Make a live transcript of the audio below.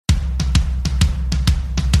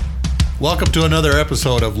Welcome to another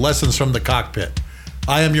episode of Lessons from the Cockpit.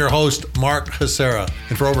 I am your host, Mark Hasera,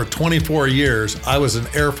 and for over 24 years, I was an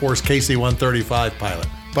Air Force KC-135 pilot.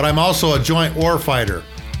 But I'm also a joint warfighter.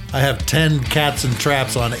 I have 10 cats and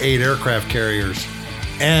traps on 8 aircraft carriers.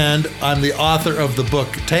 And I'm the author of the book,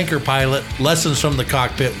 Tanker Pilot, Lessons from the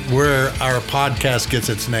Cockpit, where our podcast gets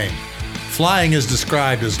its name. Flying is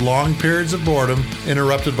described as long periods of boredom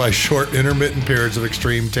interrupted by short, intermittent periods of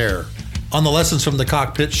extreme terror. On the Lessons from the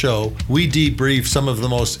Cockpit show, we debrief some of the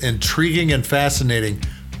most intriguing and fascinating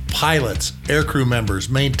pilots, aircrew members,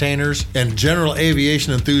 maintainers, and general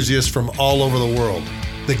aviation enthusiasts from all over the world.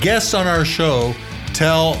 The guests on our show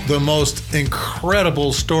tell the most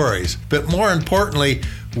incredible stories, but more importantly,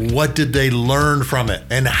 what did they learn from it?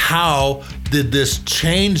 And how did this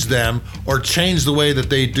change them or change the way that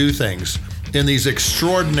they do things in these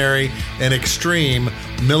extraordinary and extreme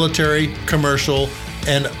military, commercial,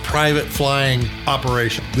 and private flying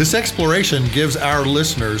operation? This exploration gives our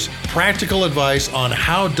listeners practical advice on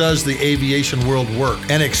how does the aviation world work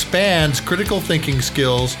and expands critical thinking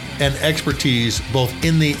skills and expertise both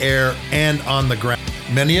in the air and on the ground.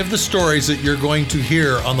 Many of the stories that you're going to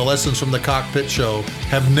hear on the Lessons from the Cockpit show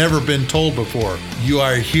have never been told before. You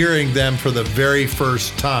are hearing them for the very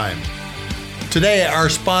first time. Today, our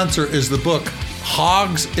sponsor is the book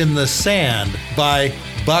Hogs in the Sand by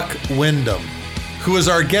Buck Wyndham, who is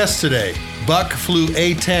our guest today. Buck flew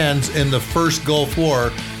A-10s in the first Gulf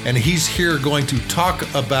War, and he's here going to talk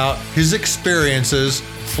about his experiences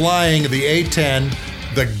flying the A-10,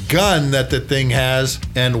 the gun that the thing has,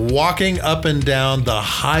 and walking up and down the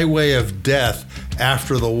highway of death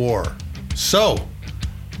after the war. So,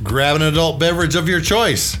 grab an adult beverage of your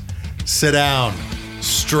choice, sit down,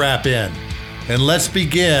 strap in, and let's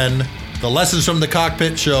begin the Lessons from the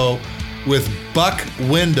Cockpit show with Buck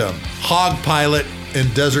Wyndham, hog pilot in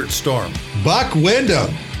Desert Storm. Buck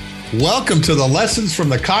Wyndham, welcome to the Lessons from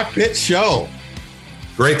the Cockpit show.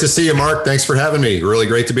 Great to see you, Mark. Thanks for having me. Really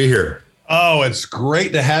great to be here. Oh, it's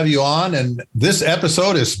great to have you on. And this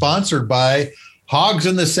episode is sponsored by Hogs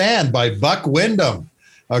in the Sand by Buck Wyndham,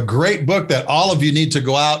 a great book that all of you need to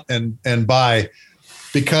go out and buy,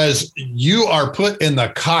 because you are put in the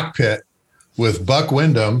cockpit with Buck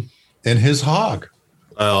Wyndham and his hog.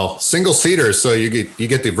 Well, single seater, so you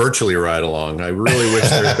get to virtually ride along. I really wish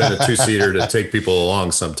there had been a two-seater to take people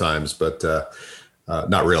along sometimes, but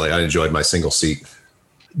not really. I enjoyed my single seat.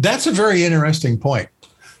 That's a very interesting point.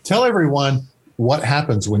 Tell everyone what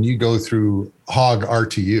happens when you go through Hog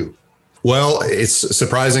RTU. Well, it's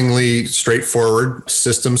surprisingly straightforward.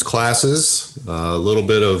 Systems classes, a little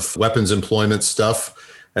bit of weapons employment stuff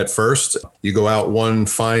at first. You go out one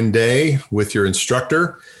fine day with your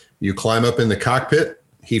instructor. You climb up in the cockpit.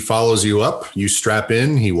 He follows you up. You strap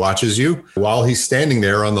in. He watches you. While he's standing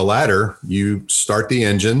there on the ladder, you start the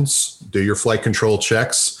engines, do your flight control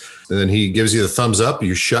checks. And then he gives you the thumbs up,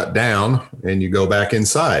 you shut down, and you go back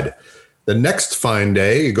inside. The next fine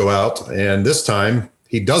day, you go out, and this time,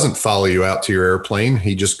 he doesn't follow you out to your airplane.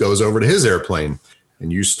 He just goes over to his airplane.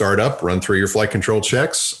 And you start up, run through your flight control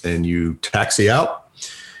checks, and you taxi out.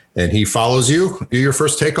 And he follows you, do your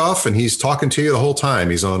first takeoff, and he's talking to you the whole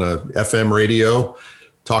time. He's on a FM radio,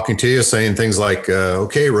 talking to you, saying things like,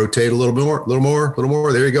 okay, rotate a little more.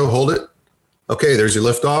 There you go, hold it. Okay, there's your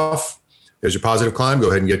liftoff. There's your positive climb. Go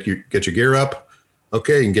ahead and get your gear up.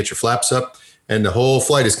 Okay, you can get your flaps up. And the whole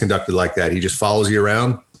flight is conducted like that. He just follows you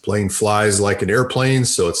around. The plane flies like an airplane,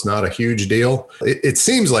 so it's not a huge deal. It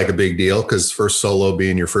seems like a big deal because first solo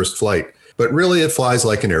being your first flight. But really, it flies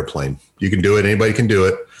like an airplane. You can do it. Anybody can do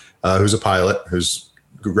it who's a pilot, who's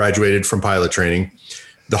graduated from pilot training.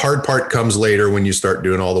 The hard part comes later when you start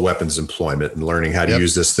doing all the weapons employment and learning how to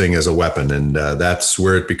use this thing as a weapon. And that's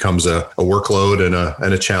where it becomes a workload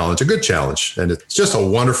and a challenge, a good challenge. And it's just a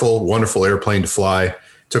wonderful, wonderful airplane to fly.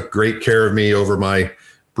 Took great care of me over my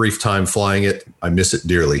brief time flying it. I miss it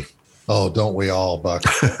dearly. Oh, don't we all, Buck?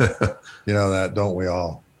 You know that, don't we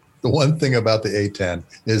all? The one thing about the A-10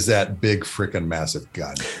 is that big freaking massive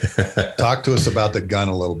gun. Talk to us about the gun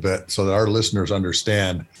a little bit so that our listeners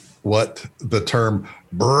understand what the term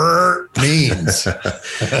brrr means.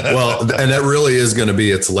 Well, and that really is going to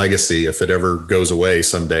be its legacy if it ever goes away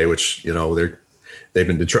someday, which, you know, they've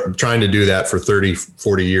been trying to do that for 30,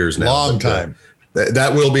 40 years now. Long time.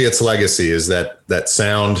 That will be its legacy, is that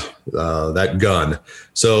sound, that gun.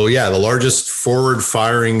 So yeah, the largest forward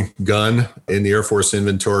firing gun in the Air Force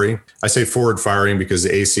inventory. I say forward firing because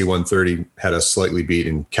the AC-130 had a slightly beat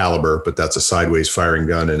in caliber, but that's a sideways firing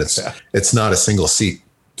gun. And it's not a single seat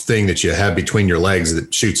thing that you have between your legs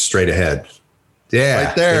that shoots straight ahead. Yeah,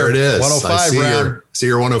 right there it is. 105 round. See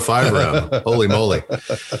your 105 round. Holy moly.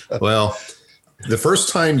 Well, The first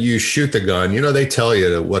time you shoot the gun, they tell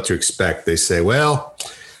you what to expect. They say, well,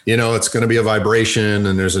 it's going to be a vibration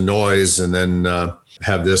and there's a noise, and then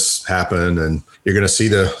have this happen, and you're going to see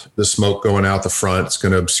the smoke going out the front. It's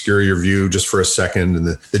going to obscure your view just for a second. And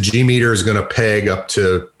the G meter is going to peg up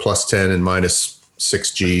to plus 10 and minus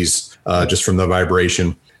 6 Gs just from the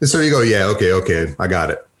vibration. And so you go, yeah, okay, I got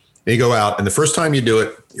it. And you go out, and the first time you do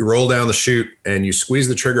it, you roll down the chute and you squeeze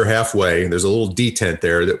the trigger halfway. There's a little detent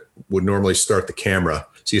there that would normally start the camera.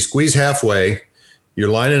 So you squeeze halfway, you're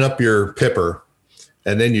lining up your pipper,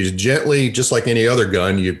 and then you gently, just like any other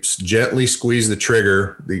gun, you gently squeeze the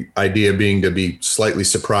trigger, the idea being to be slightly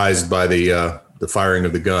surprised by the firing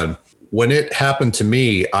of the gun. When it happened to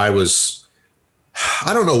me, I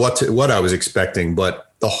don't know what I was expecting, but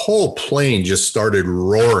the whole plane just started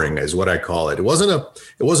roaring, is what I call it. It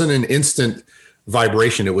wasn't an instant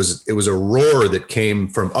vibration. It was a roar that came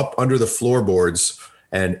from up under the floorboards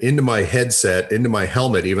and into my headset, into my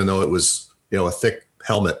helmet, even though it was, a thick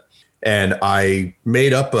helmet. And I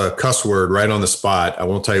made up a cuss word right on the spot. I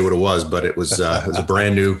won't tell you what it was, but it was a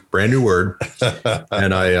brand new word.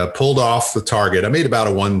 And I pulled off the target. I made about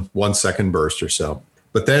a 1 second burst or so.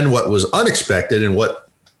 But then what was unexpected and what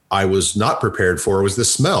I was not prepared for was the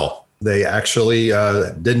smell. They actually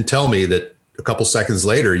didn't tell me that a couple seconds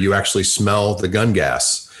later, you actually smell the gun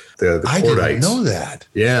gas. The I didn't know that.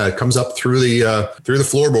 Yeah, it comes up through the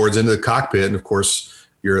floorboards into the cockpit, and of course,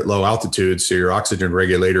 you're at low altitude, so your oxygen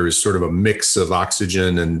regulator is sort of a mix of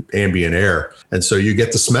oxygen and ambient air. And so you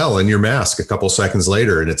get the smell in your mask a couple seconds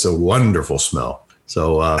later, and it's a wonderful smell.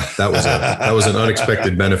 So that was an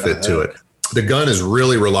unexpected benefit to it. The gun is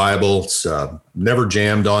really reliable. It's never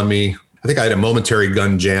jammed on me. I think I had a momentary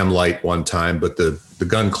gun jam light one time, but the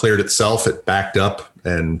gun cleared itself. It backed up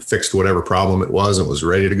and fixed whatever problem it was and was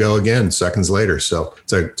ready to go again seconds later. So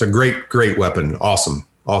it's a great weapon. Awesome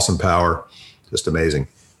power. Just amazing.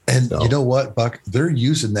 And you know what, Buck? They're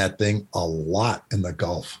using that thing a lot in the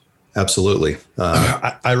Gulf. Absolutely.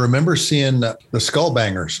 I remember seeing the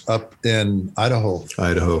Skullbangers up in Idaho.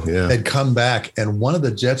 Yeah. Had come back, and one of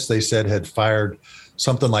the jets, they said, had fired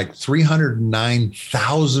something like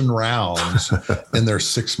 309,000 rounds in their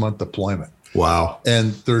 6-month deployment. Wow.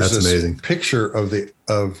 And there's That's this amazing. picture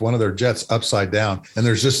of one of their jets upside down, and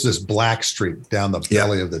there's just this black streak down the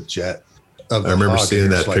belly of the jet. I remember seeing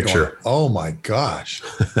that picture. Going, oh my gosh.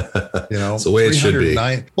 It's the way it should be.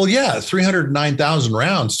 Well, yeah, 309,000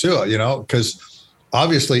 rounds too, because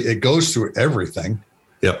obviously it goes through everything.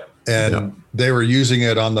 Yep. And they were using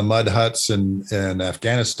it on the mud huts in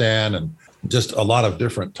Afghanistan and just a lot of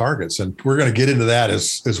different targets. And we're going to get into that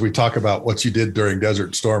as we talk about what you did during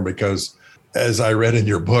Desert Storm, because as I read in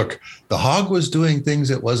your book, the Hog was doing things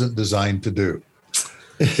it wasn't designed to do.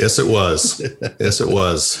 Yes, it was. Yes, it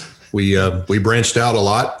was. We branched out a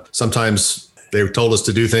lot. Sometimes they told us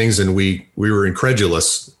to do things and we were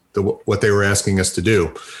incredulous to what they were asking us to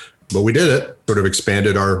do. But we did it, sort of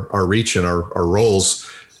expanded our reach and our roles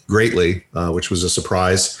greatly, which was a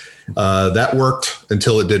surprise. That worked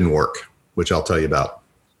until it didn't work, which I'll tell you about.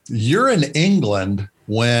 You're in England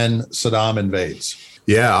when Saddam invades.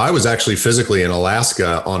 Yeah, I was actually physically in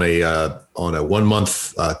Alaska on a 1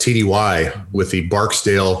 month TDY with the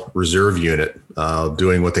Barksdale Reserve Unit,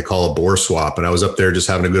 doing what they call a bore swap. And I was up there just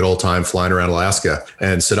having a good old time flying around Alaska.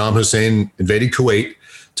 And Saddam Hussein invaded Kuwait,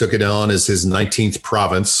 took it on as his 19th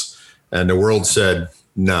province. And the world said,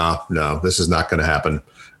 no, this is not going to happen.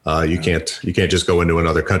 You can't just go into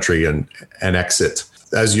another country and annex it.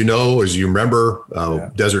 As you know, as you remember,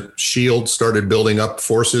 Desert Shield started building up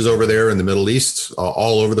forces over there in the Middle East,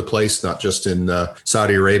 all over the place, not just in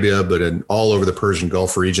Saudi Arabia, but in all over the Persian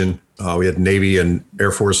Gulf region. We had Navy and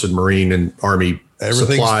Air Force and Marine and Army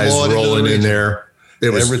supplies rolling in there.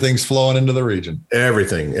 Everything's flowing into the region.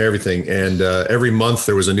 Everything. And every month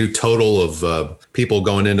there was a new total of people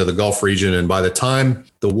going into the Gulf region. And by the time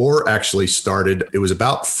the war actually started, it was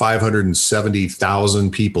about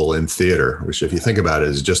 570,000 people in theater, which if you think about it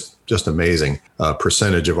is just amazing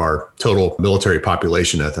percentage of our total military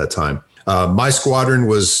population at that time. My squadron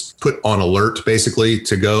was put on alert basically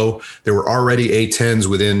to go. There were already A-10s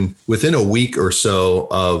within a week or so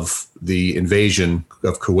of the invasion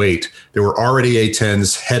of Kuwait. There were already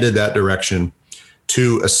A-10s headed that direction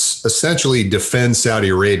to essentially defend Saudi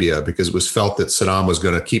Arabia, because it was felt that Saddam was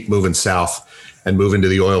going to keep moving south and move into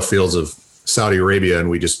the oil fields of Saudi Arabia. And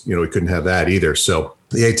we just, we couldn't have that either. So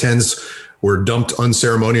the A-10s were dumped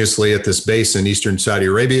unceremoniously at this base in eastern Saudi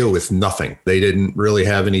Arabia with nothing. They didn't really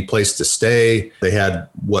have any place to stay. They had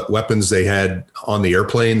what weapons they had on the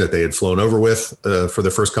airplane that they had flown over with for the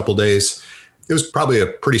first couple of days. it was probably a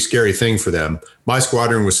pretty scary thing for them. My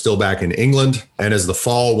squadron was still back in England. And as the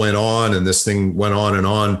fall went on and this thing went on and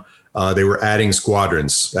on, they were adding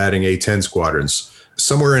squadrons, adding A-10 squadrons.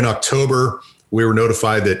 Somewhere in October, we were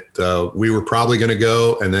notified that we were probably going to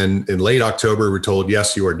go. And then in late October, we were told,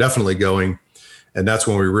 yes, you are definitely going. And that's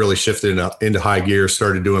when we really shifted into high gear,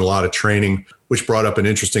 started doing a lot of training, which brought up an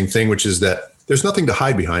interesting thing, which is that there's nothing to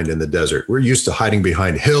hide behind in the desert. We're used to hiding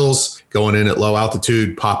behind hills, going in at low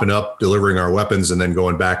altitude, popping up, delivering our weapons, and then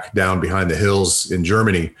going back down behind the hills in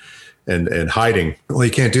Germany and hiding. Well,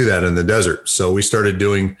 you can't do that in the desert. So we started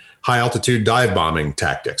doing high altitude dive bombing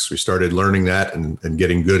tactics. We started learning that and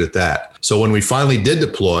getting good at that. So when we finally did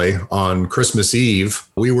deploy on Christmas Eve,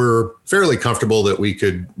 we were fairly comfortable that we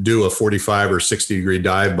could do a 45 or 60 degree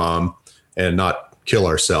dive bomb and not kill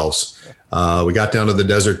ourselves. We got down to the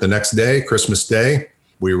desert the next day, Christmas Day.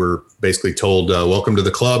 We were basically told, welcome to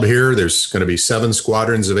the club here. There's going to be 7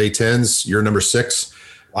 squadrons of A-10s. You're number 6.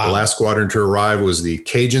 Wow. The last squadron to arrive was the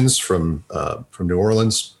Cajuns from New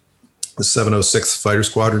Orleans, the 706th Fighter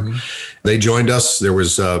Squadron. Mm-hmm. They joined us. There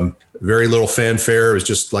was very little fanfare. It was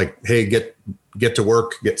just like, hey, get to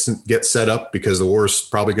work, get set up, because the war is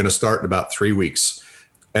probably going to start in about 3 weeks.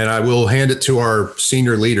 And I will hand it to our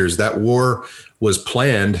senior leaders. That war was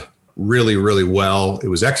planned really, really well. It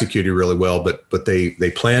was executed really well, but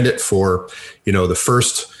they planned it for, the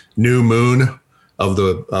first new moon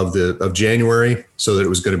of January, so that it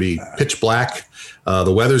was going to be pitch black.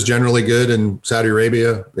 The weather's generally good in Saudi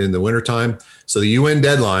Arabia in the wintertime. So the UN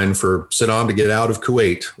deadline for Saddam to get out of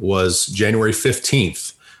Kuwait was January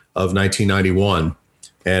 15th of 1991.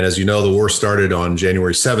 And as you know, the war started on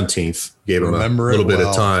January 17th, gave him a little bit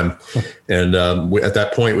of time. And at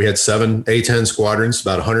that point, we had 7 A-10 squadrons,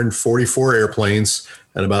 about 144 airplanes,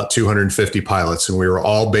 and about 250 pilots. And we were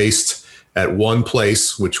all based at one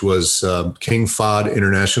place, which was King Fahd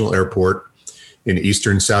International Airport in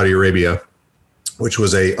eastern Saudi Arabia, which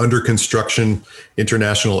was a under construction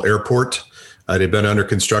international airport. It had been under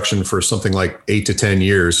construction for something like 8 to 10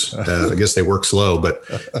 years. I guess they work slow, but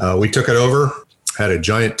we took it over. Had a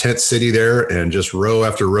giant tent city there, and just row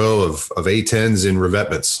after row of A-10s in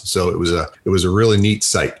revetments. So it was a really neat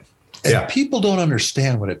sight. And people don't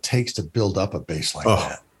understand what it takes to build up a base like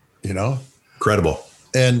that. Incredible.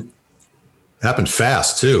 And it happened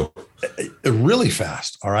fast too. Really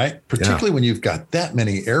fast. All right. Particularly when you've got that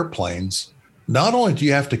many airplanes. Not only do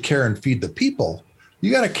you have to care and feed the people,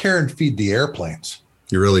 you got to care and feed the airplanes.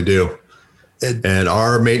 You really do. And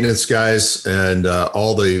our maintenance guys and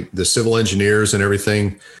all the civil engineers and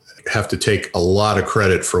everything have to take a lot of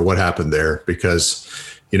credit for what happened there, because,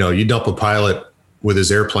 you dump a pilot with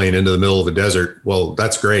his airplane into the middle of the desert. Well,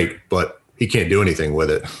 that's great, but he can't do anything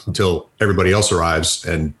with it until everybody else arrives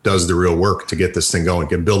and does the real work to get this thing going,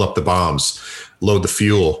 can build up the bombs, load the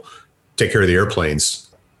fuel, take care of the airplanes.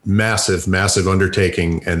 Massive, massive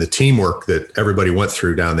undertaking. And the teamwork that everybody went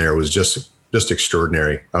through down there was just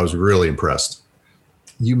extraordinary. I was really impressed.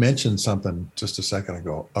 You mentioned something just a second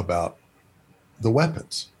ago about the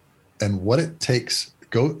weapons and what it takes.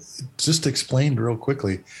 Just explain real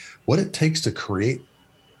quickly what it takes to create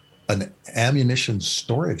an ammunition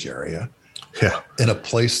storage area in a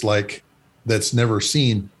place like that's never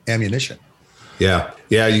seen ammunition. Yeah.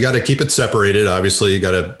 You got to keep it separated. Obviously, you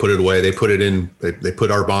got to put it away. They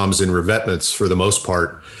put our bombs in revetments for the most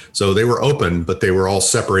part. So they were open, but they were all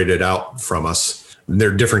separated out from us. And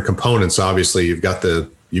they're different components. Obviously, you've got the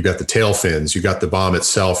tail fins, you've got the bomb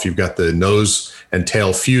itself, you've got the nose and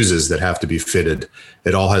tail fuses that have to be fitted.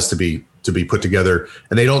 It all has to be put together.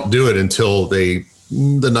 And they don't do it until the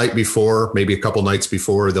night before, maybe a couple nights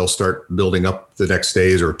before. They'll start building up the next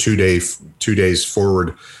days or 2 days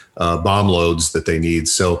forward bomb loads that they need.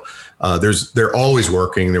 So they're always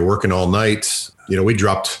working. They're working all night. We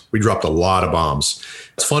dropped a lot of bombs.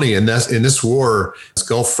 It's funny, in this war,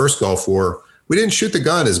 first Gulf War, we didn't shoot the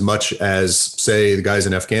gun as much as, say, the guys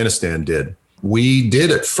in Afghanistan did. We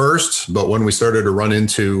did at first, but when we started to run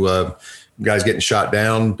into guys getting shot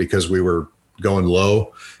down because we were going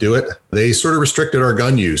low, they sort of restricted our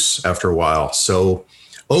gun use after a while. So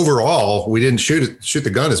overall, we didn't shoot the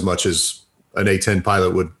gun as much as an A-10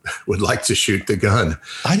 pilot would like to shoot the gun.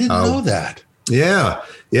 I didn't know that. Yeah.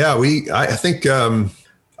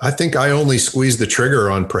 I think I only squeezed the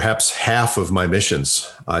trigger on perhaps half of my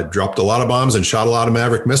missions. I dropped a lot of bombs and shot a lot of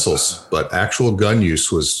Maverick missiles, but actual gun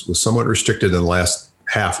use was somewhat restricted in the last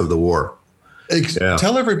half of the war.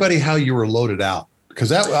 Tell everybody how you were loaded out,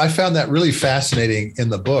 because I found that really fascinating in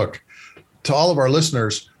the book. To all of our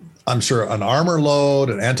listeners, I'm sure an armor load,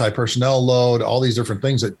 an anti-personnel load, all these different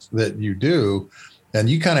things that you do, and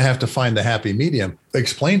you kind of have to find the happy medium.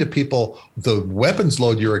 Explain to people the weapons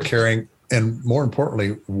load you were carrying And more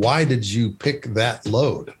importantly, why did you pick that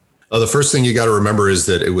load? The first thing you got to remember is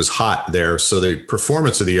that it was hot there. So the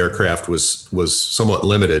performance of the aircraft was somewhat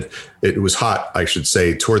limited. It was hot, I should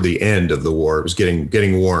say, toward the end of the war. It was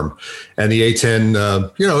getting warm. And the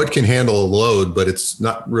A-10, it can handle a load, but it's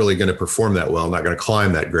not really going to perform that well, not going to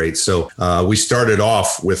climb that great. So we started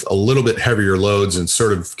off with a little bit heavier loads and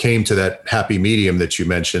sort of came to that happy medium that you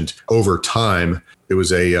mentioned over time. It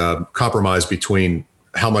was a compromise between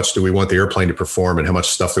how much do we want the airplane to perform and how much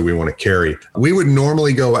stuff do we want to carry. We would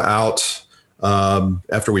normally go out,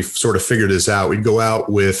 after we sort of figured this out, we'd go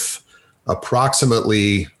out with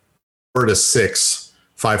approximately 4 to 6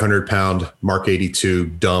 500-pound Mark 82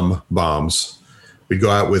 dumb bombs. We'd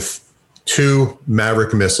go out with 2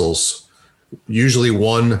 Maverick missiles, usually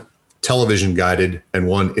 1 television guided and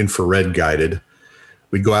 1 infrared guided.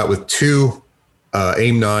 We'd go out with 2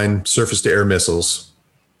 AIM-9 surface-to-air missiles,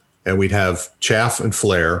 and we'd have chaff and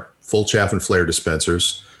flare, full chaff and flare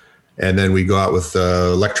dispensers. And then we go out with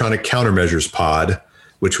electronic countermeasures pod,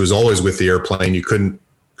 which was always with the airplane. You couldn't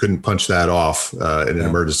punch that off in an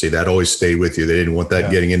emergency. That always stayed with you. They didn't want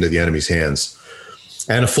that getting into the enemy's hands.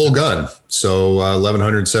 And a full gun. So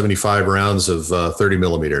 1,175 rounds of 30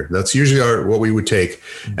 millimeter. That's usually what we would take.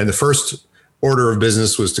 And the first order of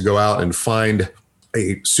business was to go out and find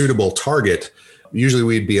a suitable target. Usually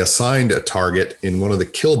we'd be assigned a target in one of the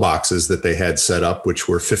kill boxes that they had set up, which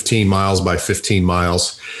were 15 miles by 15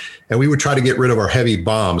 miles. And we would try to get rid of our heavy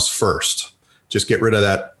bombs first. Just get rid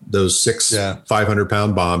of those 6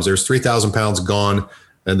 500-pound bombs. There's 3,000 pounds gone,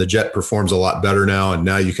 and the jet performs a lot better now. And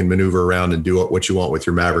now you can maneuver around and do what you want with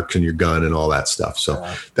your Maverick and your gun and all that stuff. So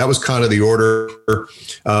that was kind of the order.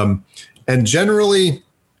 And generally,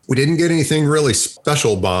 we didn't get anything really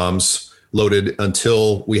special bombs loaded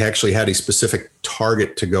until we actually had a specific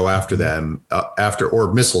target to go after them,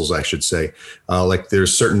 or missiles, I should say. Like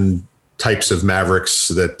there's certain types of Mavericks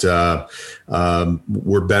that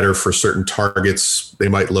were better for certain targets. They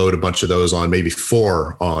might load a bunch of those on, maybe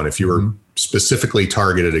 4 on, if you were specifically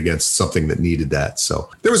targeted against something that needed that. So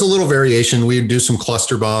there was a little variation. We'd do some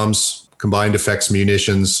cluster bombs, combined effects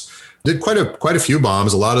munitions. Did quite a few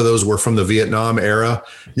bombs. A lot of those were from the Vietnam era,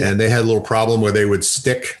 and they had a little problem where they would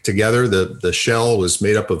stick together. The shell was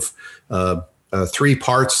made up of 3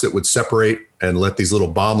 parts that would separate and let these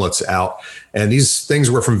little bomblets out. And these things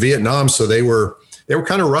were from Vietnam, so they were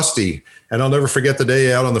kind of rusty. And I'll never forget the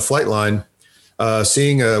day out on the flight line,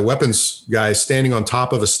 seeing a weapons guy standing on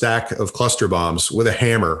top of a stack of cluster bombs with a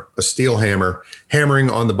hammer, a steel hammer, hammering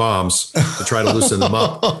on the bombs to try to loosen them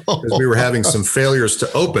up, because we were having some failures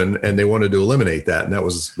to open and they wanted to eliminate that. And that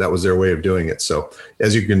was their way of doing it. So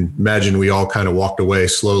as you can imagine, we all kind of walked away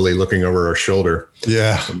slowly looking over our shoulder.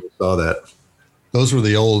 Yeah. When we saw that. Those were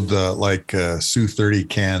the old Su-30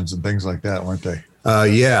 cans and things like that, weren't they? I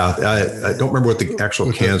don't remember what the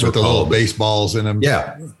actual cans were with the called. Little baseballs in them.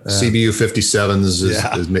 Yeah. CBU 57s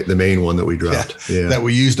is the main one that we dropped. Yeah. That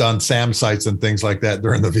we used on SAM sites and things like that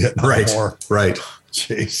during the Vietnam War. Right.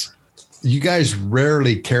 Jeez. You guys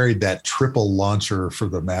rarely carried that triple launcher for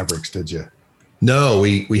the Mavericks, did you? No,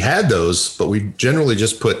 we had those, but we generally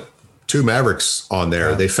just put 2 Mavericks on there.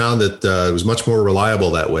 Yeah. They found that it was much more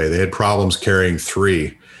reliable that way. They had problems carrying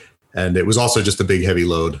 3, and it was also just a big heavy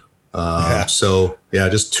load. So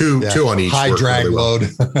just two on each. High drag really load.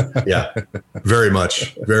 Yeah, very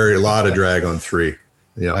much. A lot of drag on 3.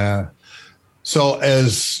 Yeah. So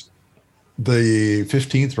as the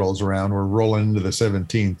 15th rolls around, we're rolling into the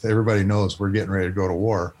 17th. Everybody knows we're getting ready to go to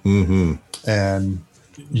war. Mm-hmm. And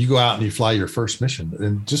you go out and you fly your first mission.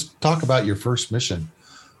 And just talk about your first mission,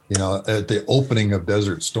 at the opening of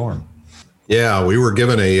Desert Storm. Yeah, we were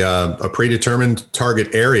given a predetermined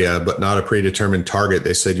target area, but not a predetermined target.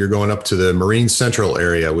 They said, you're going up to the Marine Central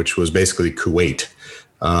area, which was basically Kuwait.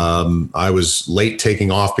 I was late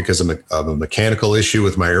taking off because of a mechanical issue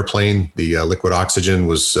with my airplane. The liquid oxygen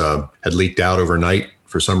had leaked out overnight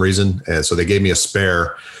for some reason. And so they gave me a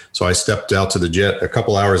spare. So I stepped out to the jet a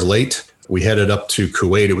couple hours late. We headed up to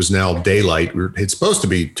Kuwait. It was now daylight. It's supposed to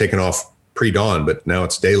be taken off pre-dawn, but now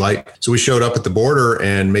it's daylight. So we showed up at the border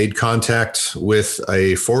and made contact with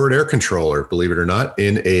a forward air controller, believe it or not,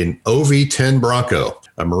 in an OV-10 Bronco,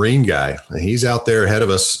 a Marine guy. And he's out there ahead of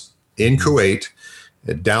us in Kuwait,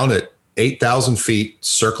 down at 8,000 feet,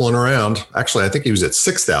 circling around. Actually, I think he was at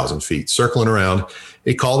 6,000 feet, circling around.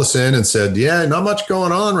 He called us in and said, "Yeah, not much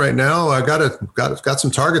going on right now. I got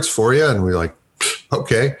some targets for you." And we were like,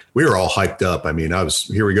 Okay. We were all hyped up. I mean,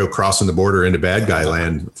 here we go, crossing the border into bad guy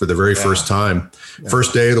land for the very first time. Yeah.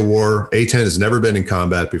 First day of the war. A-10 has never been in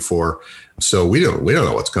combat before. So we don't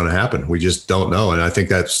know what's going to happen. We just don't know. And I think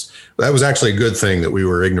that was actually a good thing that we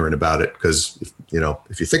were ignorant about it, because,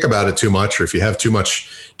 if you think about it too much, or if you have too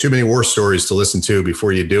many war stories to listen to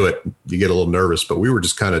before you do it, you get a little nervous. But we were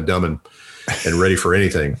just kind of dumb and ready for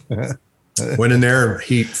anything. Went in there.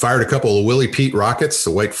 He fired a couple of Willie Pete rockets,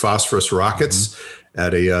 the white phosphorus rockets,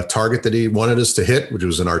 at a target that he wanted us to hit, which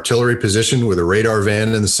was an artillery position with a radar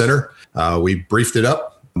van in the center. We briefed it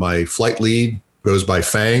up. My flight lead goes by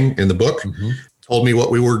Fang in the book. Told me what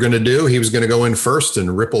we were going to do. He was going to go in first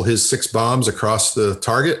and ripple his 6 bombs across the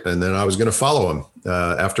target, and then I was going to follow him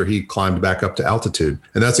after he climbed back up to altitude.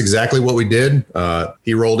 And that's exactly what we did.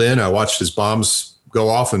 He rolled in. I watched his bombs go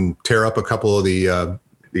off and tear up a couple of the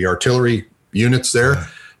artillery units there,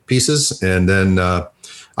 pieces. And then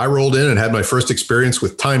I rolled in and had my first experience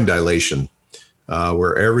with time dilation,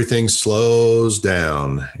 where everything slows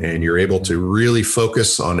down and you're able to really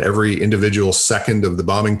focus on every individual second of the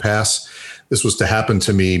bombing pass. This was to happen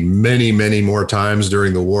to me many, many more times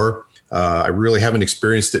during the war. I really haven't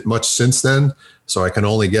experienced it much since then, so I can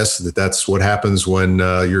only guess that that's what happens when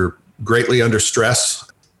you're greatly under stress.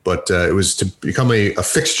 But it was to become a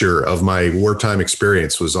fixture of my wartime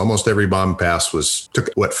experience. Was almost every bomb pass took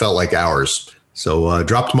what felt like hours. So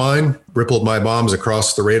dropped mine, rippled my bombs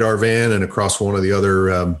across the radar van and across one of the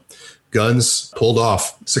other guns, pulled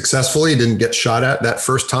off successfully. Didn't get shot at that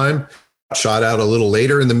first time. Shot out a little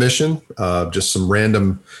later in the mission, just some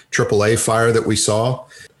random AAA fire that we saw.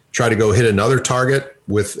 Tried to go hit another target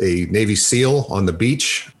with a Navy SEAL on the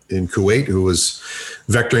beach in Kuwait, who was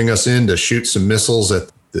vectoring us in to shoot some missiles at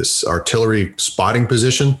this artillery spotting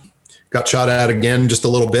position. Got shot at again just a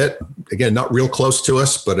little bit. Again, not real close to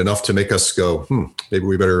us, but enough to make us go, maybe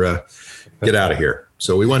we better get out of here.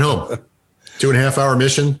 So we went home. 2.5-hour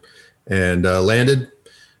mission, and landed,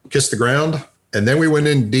 kissed the ground, and then we went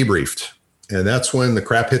in and debriefed. And that's when the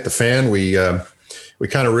crap hit the fan. We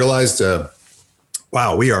kind of realized,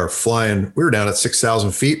 wow, we are flying. We were down at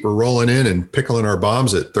 6,000 feet. We're rolling in and pickling our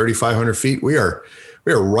bombs at 3,500 feet. We are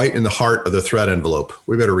right in the heart of the threat envelope.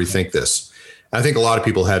 We better rethink this. I think a lot of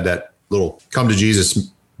people had that little come to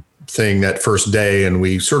Jesus thing that first day, and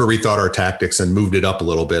we sort of rethought our tactics and moved it up a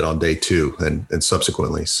little bit on day 2 and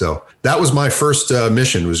subsequently. So that was my first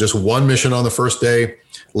mission. It was just one mission on the first day.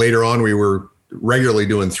 Later on, we were regularly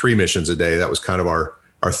doing 3 missions a day. That was kind of our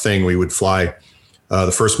thing. We would fly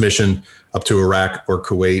the first mission up to Iraq or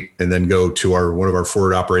Kuwait, and then go to one of our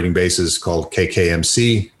forward operating bases called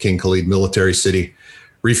KKMC, King Khalid Military City,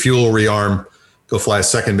 refuel, rearm, go fly a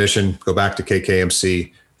second mission, go back to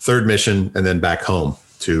KKMC, third mission, and then back home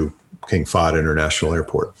to King Fahd International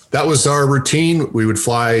Airport. That was our routine. We would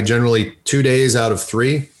fly generally 2 days out of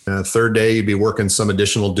 3. Third day, you'd be working some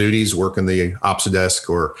additional duties, working the ops desk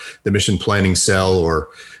or the mission planning cell or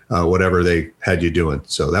whatever they had you doing.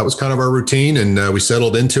 So that was kind of our routine, and we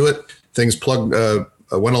settled into it. Things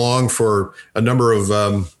went along for a number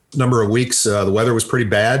of weeks. The weather was pretty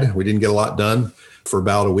bad. We didn't get a lot done for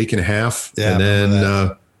about a week and a half. Yeah,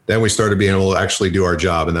 and then we started being able to actually do our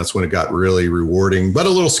job. And that's when it got really rewarding, but a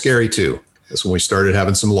little scary too. That's when we started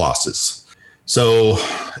having some losses. So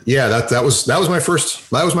yeah, that was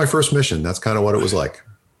my first mission. That's kind of what it was like.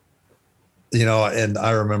 And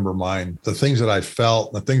I remember mine, the things that I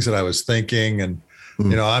felt, the things that I was thinking, and,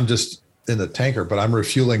 I'm just in the tanker, but I'm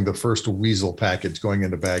refueling the first Weasel package going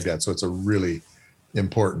into Baghdad. So it's a really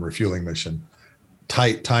important refueling mission.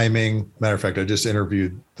 Tight timing. Matter of fact, I just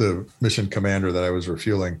interviewed the mission commander that I was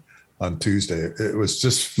refueling on Tuesday. It was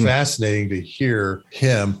just fascinating to hear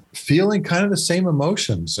him feeling kind of the same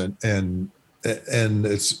emotions. And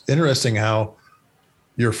it's interesting how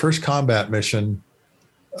your first combat mission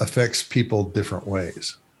affects people different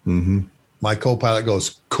ways. Mm-hmm. My co-pilot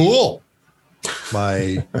goes, cool.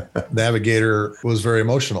 My navigator was very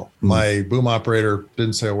emotional. My boom operator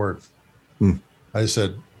didn't say a word. I just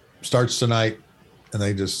said, starts tonight. And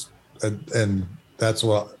they just, and that's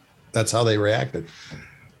how they reacted.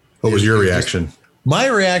 What was your reaction? My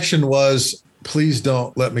reaction was, please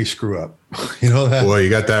don't let me screw up. That? Boy, you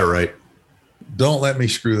got that right. Don't let me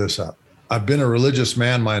screw this up. I've been a religious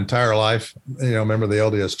man my entire life, member of the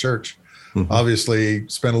LDS Church. Obviously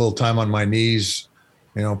spent a little time on my knees,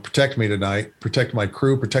 protect me tonight, protect my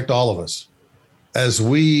crew, protect all of us. As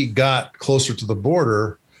we got closer to the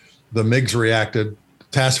border, the MiGs reacted.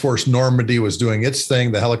 Task Force Normandy was doing its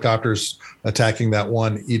thing. The helicopters attacking that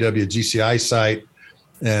one EWGCI site,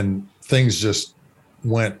 and things just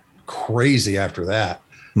went crazy after that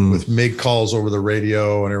with MiG calls over the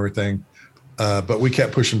radio and everything. But we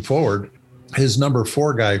kept pushing forward. his number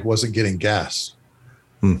 4 guy wasn't getting gas.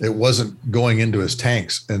 It wasn't going into his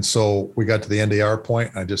tanks. And so we got to the NDR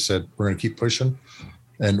point. And I just said, we're going to keep pushing.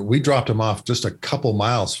 And we dropped him off just a couple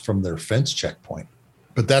miles from their fence checkpoint.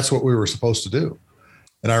 But that's what we were supposed to do.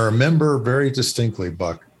 And I remember very distinctly,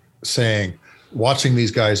 Buck, saying, watching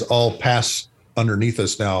these guys all pass underneath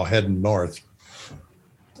us now, heading north,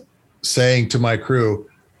 saying to my crew,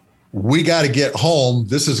 we got to get home.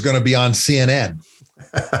 This is going to be on CNN.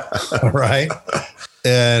 All right.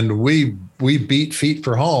 And we beat feet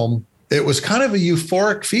for home. It was kind of a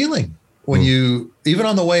euphoric feeling when you, even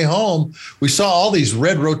on the way home, we saw all these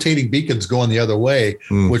red rotating beacons going the other way,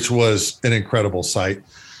 which was an incredible sight.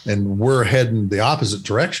 And we're heading the opposite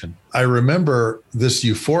direction. I remember this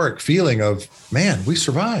euphoric feeling of, man, we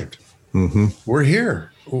survived. We're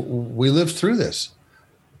here. We lived through this.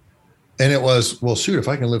 And it was, well, shoot, if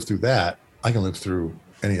I can live through that, I can live through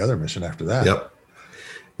any other mission after that. Yep.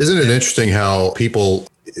 Isn't it interesting how people,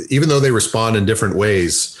 even though they respond in different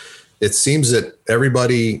ways, it seems that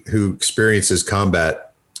everybody who experiences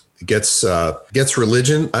combat gets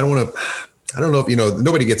religion. I don't know if,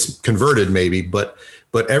 nobody gets converted maybe, but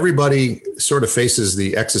everybody sort of faces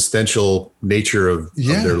the existential nature of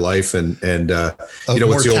their life. And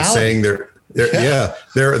what's the old saying there?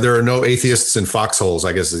 There are no atheists in foxholes,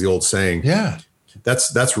 I guess is the old saying. Yeah.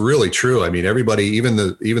 That's really true. I mean, everybody, even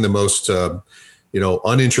the most,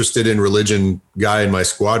 uninterested in religion guy in my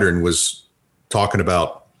squadron was talking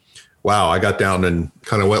about, wow, I got down and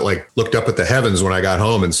kind of looked up at the heavens when I got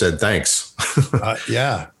home and said, thanks.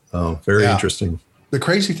 Oh, very interesting. The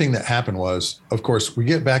crazy thing that happened was, of course, we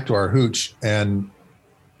get back to our hooch and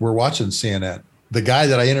we're watching CNN. The guy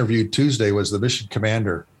that I interviewed Tuesday was the mission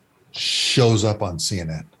commander, shows up on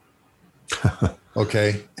CNN.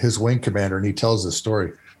 Okay. His wing commander, and he tells this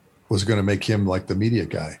story, was going to make him like the media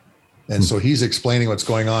guy. And so he's explaining what's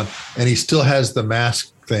going on, and he still has the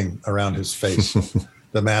mask thing around his face,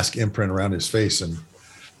 the mask imprint around his face.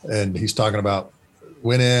 And he's talking about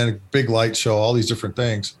went in, big light show, all these different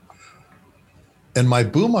things. And my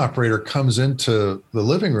boom operator comes into the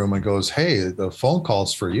living room and goes, hey, the phone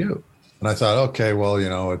call's for you. And I thought, okay, well,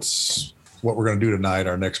 it's what we're going to do tonight,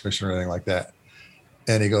 our next mission or anything like that.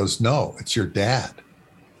 And he goes, no, it's your dad.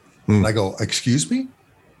 And I go, excuse me?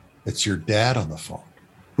 It's your dad on the phone.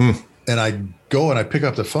 And I go and I pick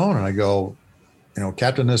up the phone and I go,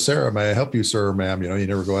 Captain Nacera, may I help you, sir, ma'am? You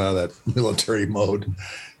never go out of that military mode.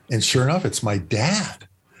 And sure enough, it's my dad.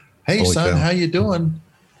 Hey, holy son, cow. How you doing?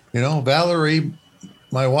 Valerie,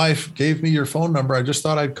 my wife, gave me your phone number. I just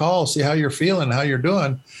thought I'd call, see how you're feeling, how you're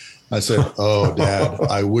doing. I said, oh, Dad,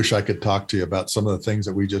 I wish I could talk to you about some of the things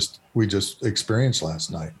that we just experienced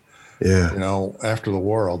last night. Yeah. After the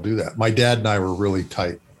war, I'll do that. My dad and I were really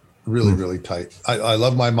tight, really tight. I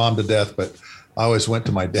love my mom to death, but I always went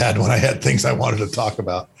to my dad when I had things I wanted to talk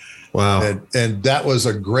about. Wow. And that was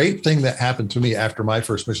a great thing that happened to me after my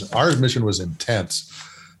first mission. Our mission was intense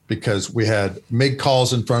because we had MiG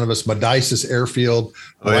calls in front of us, Medicis airfield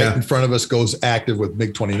in front of us goes active with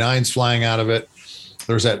MiG-29s flying out of it.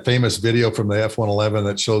 There's that famous video from the F-111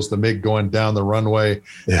 that shows the MiG going down the runway,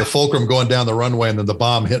 the Fulcrum going down the runway, and then the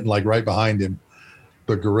bomb hitting like right behind him.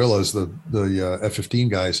 The guerrillas, the F-15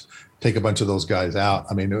 guys, take a bunch of those guys out.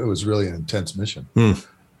 I mean, it was really an intense mission.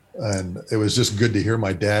 And it was just good to hear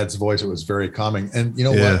my dad's voice. It was very calming. And you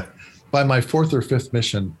know what? By my fourth or fifth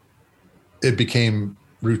mission, it became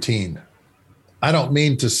routine. I don't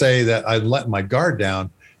mean to say that I let my guard down.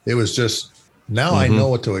 It was just, now I know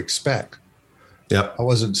what to expect. Yep. I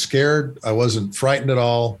wasn't scared. I wasn't frightened at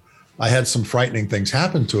all. I had some frightening things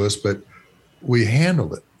happen to us, but we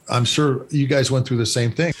handled it. I'm sure you guys went through the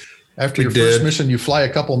same thing. After your first mission, you fly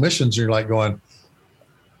a couple missions and you're like going,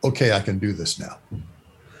 okay, I can do this now.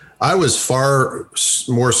 I was far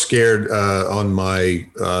more scared on my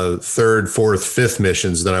third, fourth, fifth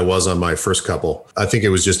missions than I was on my first couple. I think it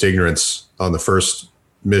was just ignorance on the first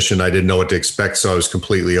mission. I didn't know what to expect, so I was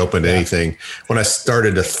completely open to anything. When I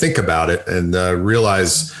started to think about it and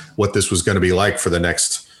realize what this was going to be like for the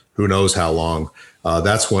next who knows how long,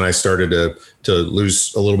 that's when I started to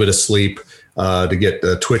lose a little bit of sleep, to get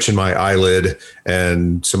a twitch in my eyelid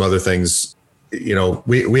and some other things.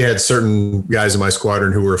 We had certain guys in my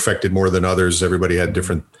squadron who were affected more than others. Everybody had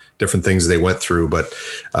different things they went through, but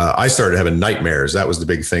I started having nightmares. That was the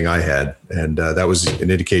big thing I had. And that was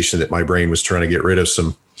an indication that my brain was trying to get rid of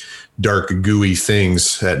some dark, gooey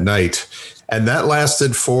things at night. And that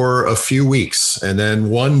lasted for a few weeks. And then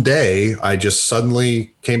one day I just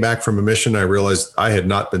suddenly came back from a mission. I realized I had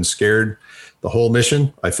not been scared the whole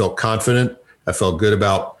mission. I felt confident. I felt good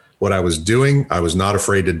about what I was doing. I was not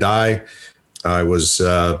afraid to die. I was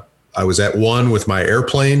I was at one with my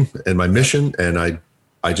airplane and my mission, and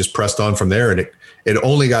I just pressed on from there, and it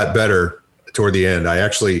only got better toward the end.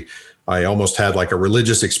 I almost had like a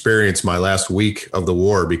religious experience my last week of the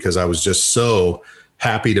war because I was just so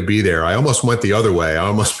happy to be there. I almost went the other way. I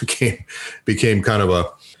almost became kind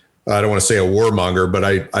of I don't want to say a warmonger, but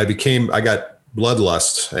I got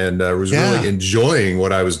bloodlust and was really enjoying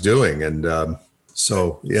what I was doing. And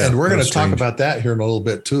so, yeah. And we're going to talk about that here in a little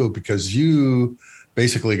bit too, because you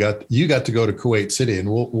basically got to go to Kuwait City, and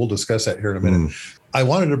we'll discuss that here in a minute. I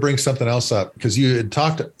wanted to bring something else up because you had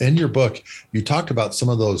talked in your book, you talked about some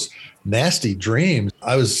of those nasty dreams.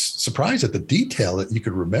 I was surprised at the detail that you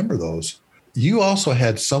could remember those. You also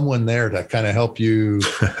had someone there to kind of help you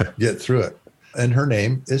get through it. And her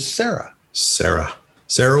name is Sarah.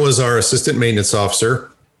 Sarah was our assistant maintenance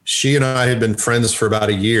officer. She and I had been friends for about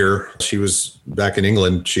a year. She was back in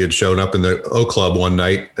England. She had shown up in the O Club one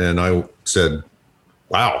night, and I said,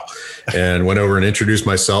 wow, and went over and introduced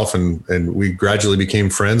myself, and we gradually became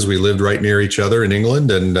friends. We lived right near each other in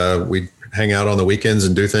England, and we'd hang out on the weekends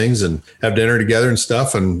and do things and have dinner together and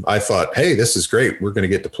stuff. And I thought, hey, this is great. We're going to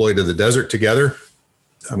get deployed to the desert together.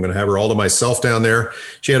 I'm going to have her all to myself down there.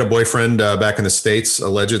 She had a boyfriend back in the States,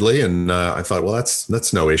 allegedly. And I thought, well,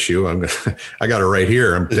 that's no issue. I got her right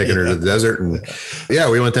here. I'm taking her to the desert. And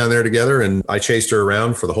we went down there together, and I chased her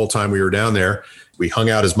around for the whole time we were down there. We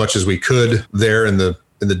hung out as much as we could there in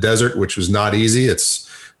the desert, which was not easy. It's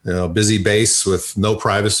a busy base with no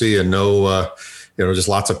privacy and no, just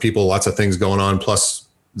lots of people, lots of things going on, plus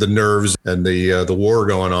the nerves and the war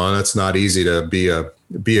going on. It's not easy to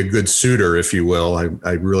be a good suitor, if you will.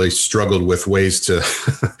 I really struggled with ways to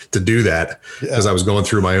to do that because I was going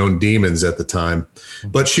through my own demons at the time.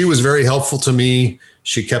 But she was very helpful to me.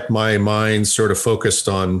 She kept my mind sort of focused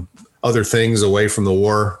on other things away from the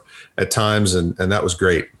war at times, and that was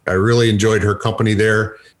great. I really enjoyed her company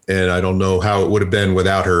there, and I don't know how it would have been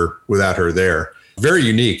without her there. Very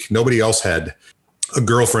unique. Nobody else had a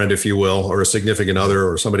girlfriend, if you will, or a significant other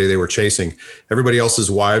or somebody they were chasing. Everybody else's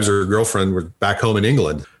wives or girlfriend were back home in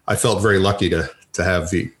England. I felt very lucky to have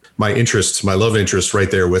my love interest right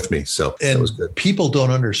there with me. So that was good. People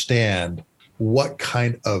don't understand what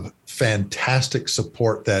kind of fantastic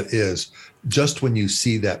support that is just when you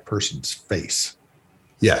see that person's face.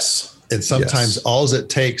 Yes. And sometimes all it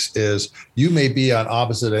takes is you may be on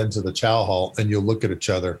opposite ends of the chow hall, and you'll look at each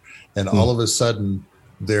other, and all of a sudden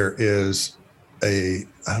there is I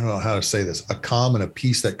don't know how to say this, a calm and a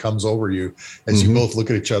peace that comes over you as you both look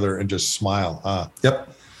at each other and just smile.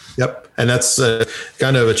 Yep. And that's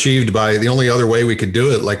kind of achieved by the only other way we could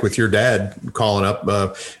do it, like with your dad calling up.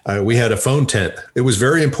 We had a phone tent. It was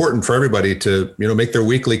very important for everybody to, make their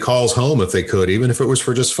weekly calls home if they could, even if it was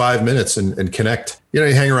for just 5 minutes and connect. You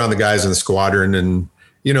hang around the guys in the squadron and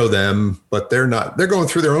them, but they're going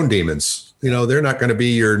through their own demons. They're not going to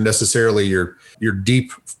be necessarily your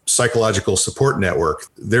deep psychological support network.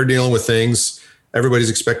 They're dealing with things. Everybody's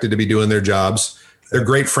expected to be doing their jobs. They're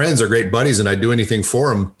great friends, they're great buddies, and I'd do anything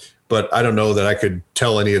for them. But I don't know that I could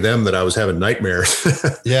tell any of them that I was having nightmares.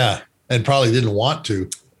 Yeah, and probably didn't want to.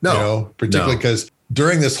 No, particularly because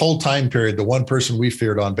during this whole time period, the one person we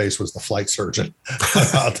feared on base was the flight surgeon.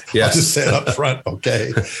 I'll just say it up front,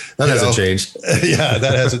 okay? That hasn't changed. Yeah,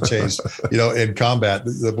 that hasn't changed. In combat,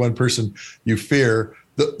 the one person you fear,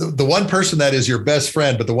 the one person that is your best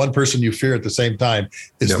friend, but the one person you fear at the same time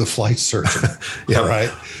is the flight surgeon. Right?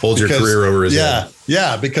 Holds your career over his head.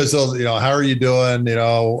 Yeah, because they'll, how are you doing?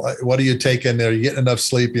 What are you taking? Are you getting enough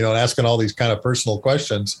sleep? Asking all these kind of personal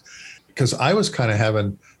questions. Because I was kind of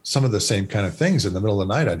having some of the same kind of things in the middle of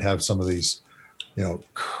the night. I'd have some of these,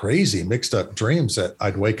 crazy mixed up dreams that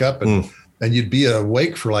I'd wake up and you'd be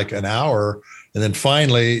awake for like an hour. And then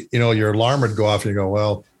finally, your alarm would go off and you go,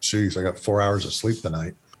 well, geez, I got 4 hours of sleep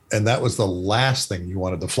tonight. And that was the last thing you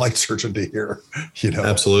wanted the flight surgeon to hear,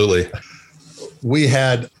 Absolutely. We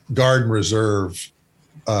had Guard and Reserve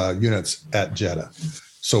units at Jeddah.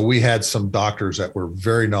 So we had some doctors that were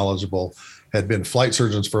very knowledgeable, had been flight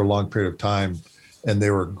surgeons for a long period of time, and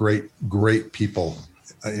they were great, great people.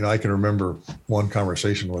 I can remember one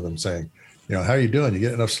conversation with them saying, how are you doing? You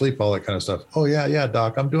get enough sleep, all that kind of stuff. Oh, yeah,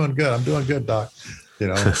 doc. I'm doing good, doc.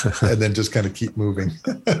 And then just kind of keep moving.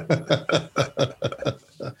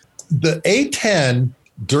 The A-10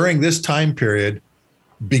 during this time period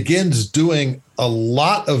begins doing a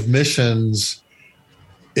lot of missions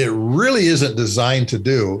it really isn't designed to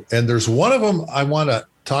do. And there's one of them I want to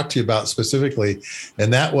talk to you about specifically,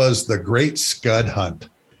 and that was the Great Scud Hunt.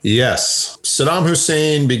 Yes. Saddam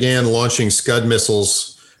Hussein began launching Scud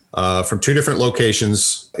missiles from two different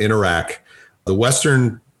locations in Iraq. The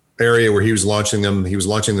western area where he was launching them. He was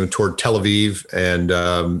launching them toward Tel Aviv, and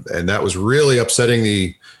that was really upsetting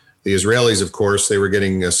the Israelis. Of course, they were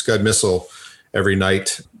getting a Scud missile every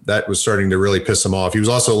night. That was starting to really piss them off. He was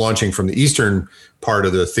also launching from the eastern part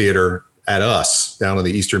of the theater at us, down in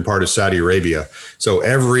the eastern part of Saudi Arabia. So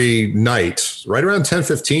every night, right around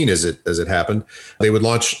 10:15 as it happened, they would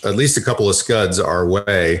launch at least a couple of Scuds our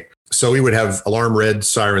way. So we would have alarm red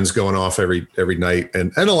sirens going off every night,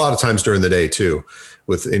 and a lot of times during the day too,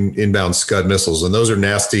 with inbound Scud missiles. And those are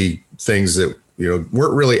nasty things that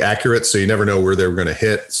weren't really accurate, so you never know where they were going to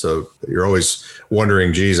hit. So you're always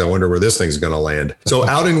wondering, geez, I wonder where this thing's going to land. So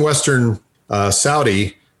out in western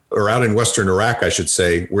Saudi, or out in western Iraq, I should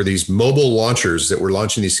say, were these mobile launchers that were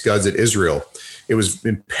launching these Scuds at Israel. It was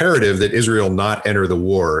imperative that Israel not enter the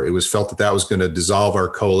war. It was felt that was going to dissolve our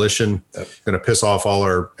coalition, going to piss off all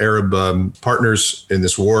our Arab partners in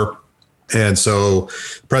this war. And so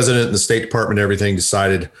the president and the State Department and everything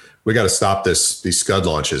decided we got to stop these Scud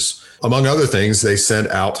launches. Among other things, they sent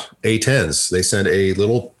out A-10s. They sent a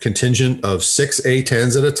little contingent of 6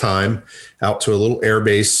 A-10s at a time out to a little air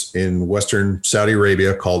base in western Saudi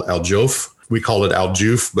Arabia called Al Jouf. We call it Al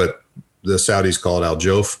Juf, but the Saudis call it Al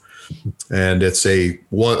Jouf. And it's a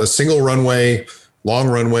single runway, long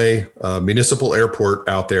runway, municipal airport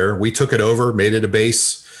out there. We took it over, made it a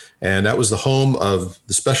base. And that was the home of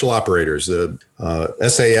the special operators. The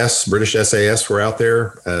SAS, British SAS were out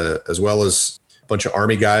there, as well as a bunch of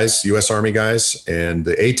Army guys, U.S. Army guys. And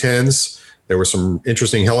the A-10s, there were some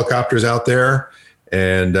interesting helicopters out there.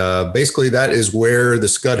 And basically that is where the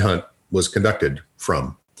Scud hunt was conducted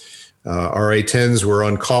from. Our A-10s were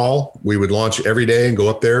on call. We would launch every day and go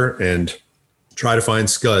up there and try to find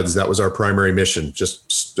Scuds. That was our primary mission,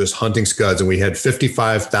 just hunting Scuds. And we had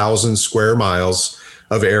 55,000 square miles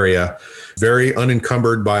of area, very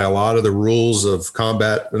unencumbered by a lot of the rules of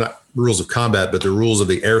combat, not rules of combat, but the rules of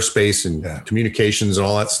the airspace and communications and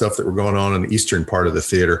all that stuff that were going on in the eastern part of the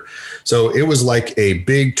theater. So it was like a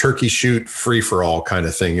big turkey shoot free for all kind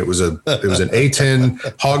of thing. It was an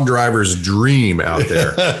A-10 hog driver's dream out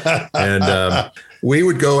there. And we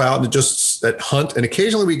would go out and just hunt. And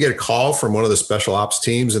occasionally we get a call from one of the special ops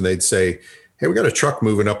teams and they'd say, hey, we got a truck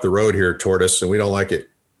moving up the road here toward us and we don't like it.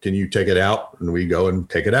 Can you take it out? And we go and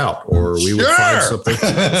take it out, or we would find something.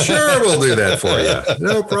 Sure, we'll do that for you.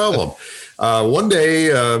 No problem. One day,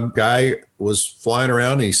 a guy was flying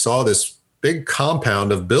around and he saw this big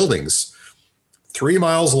compound of buildings, 3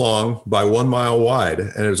 miles long by 1 mile wide.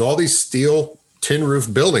 And it was all these steel tin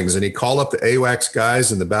roof buildings. And he called up the AWACS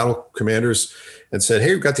guys and the battle commanders and said,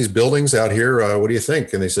 hey, we've got these buildings out here. What do you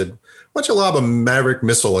think? And they said, why don't you lob a Maverick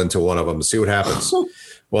missile into one of them and see what happens?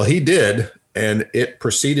 Well, he did. And it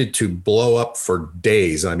proceeded to blow up for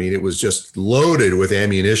days. I mean, it was just loaded with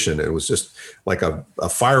ammunition. It was just like a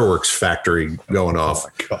fireworks factory going off. Oh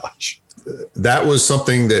my gosh. That was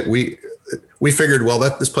something that we figured, well,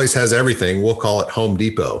 this place has everything. We'll call it Home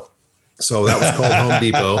Depot. So that was called Home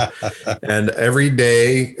Depot. And every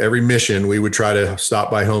day, every mission, we would try to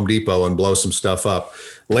stop by Home Depot and blow some stuff up.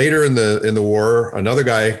 Later in the war, another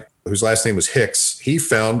guy whose last name was Hicks, he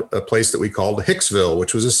found a place that we called Hicksville,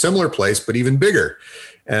 which was a similar place, but even bigger.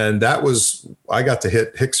 And I got to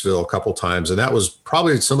hit Hicksville a couple times. And that was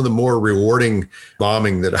probably some of the more rewarding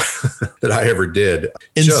bombing that I ever did.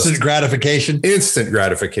 Instant gratification.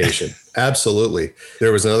 Absolutely.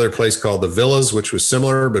 There was another place called the Villas, which was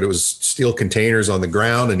similar, but it was steel containers on the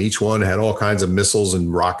ground. And each one had all kinds of missiles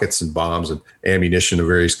and rockets and bombs and ammunition of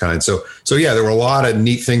various kinds. So yeah, there were a lot of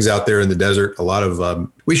neat things out there in the desert. A lot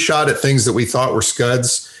of, we shot at things that we thought were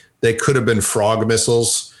Scuds. They could have been frog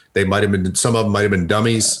missiles. Some of them might've been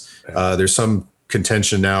dummies. There's some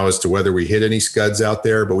contention now as to whether we hit any Scuds out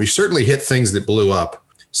there, but we certainly hit things that blew up.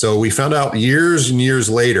 So we found out years and years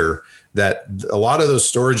later that a lot of those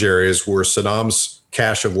storage areas were Saddam's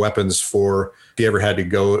cache of weapons for if he ever had to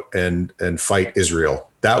go and fight Israel.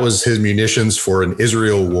 That was his munitions for an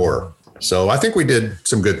Israel war. So I think we did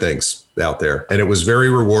some good things out there, and it was very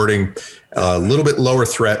rewarding, a little bit lower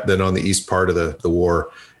threat than on the east part of the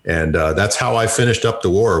war. And that's how I finished up the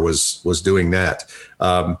war was doing that.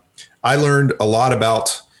 I learned a lot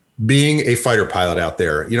about being a fighter pilot out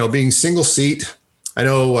there, being single seat. I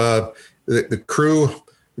know the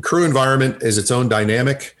crew environment is its own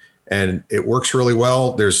dynamic and it works really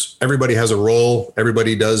well. Everybody has a role.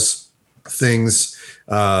 Everybody does things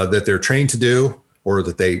that they're trained to do or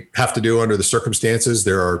that they have to do under the circumstances.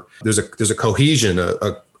 There's a cohesion,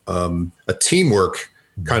 a teamwork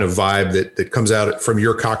kind of vibe that comes out from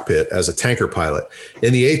your cockpit as a tanker pilot.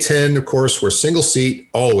 In the A-10, of course, we're single seat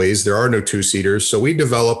always. There are no two-seaters. So we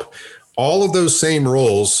develop all of those same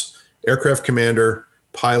roles, aircraft commander,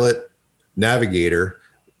 pilot, navigator,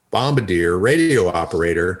 bombardier, radio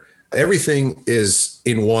operator, everything is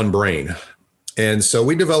in one brain. And so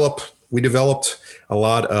we developed a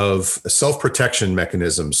lot of self-protection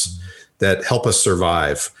mechanisms that help us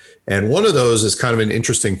survive. And one of those is kind of an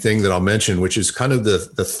interesting thing that I'll mention, which is kind of the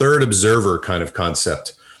third observer kind of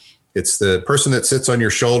concept. It's the person that sits on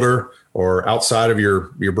your shoulder or outside of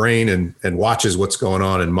your brain and watches what's going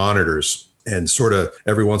on and monitors, and sort of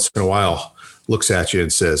every once in a while looks at you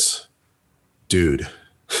and says, dude,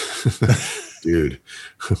 dude,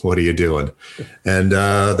 what are you doing? And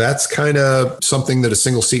that's kind of something that a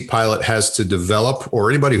single seat pilot has to develop, or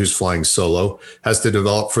anybody who's flying solo has to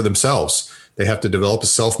develop for themselves. They have to develop a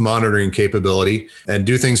self-monitoring capability and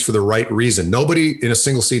do things for the right reason. Nobody in a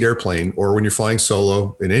single seat airplane, or when you're flying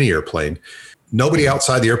solo in any airplane, nobody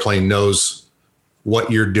outside the airplane knows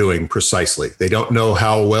what you're doing precisely. They don't know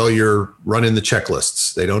how well you're running the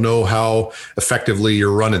checklists. They don't know how effectively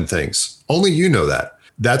you're running things. Only you know that.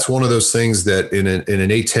 That's one of those things that in an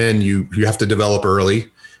A10, you have to develop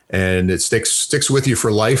early, and it sticks with you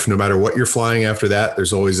for life. No matter what you're flying after that,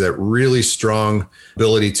 there's always that really strong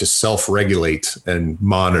ability to self-regulate and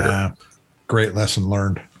monitor. Great lesson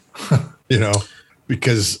learned,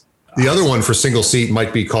 because the other one for single seat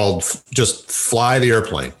might be called just fly the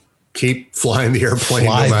airplane. Keep flying the airplane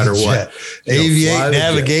no matter what. Aviate,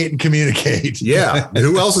 navigate, and communicate. Yeah.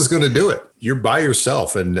 Who else is going to do it? You're by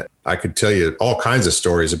yourself. And I could tell you all kinds of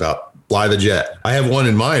stories about fly the jet. I have one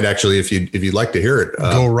in mind, actually, if you'd like to hear it.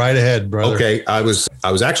 Go right ahead, brother. Okay. I was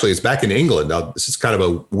actually, it's back in England. Now, this is kind of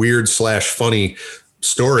a weird / funny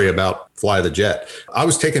story about fly the jet. I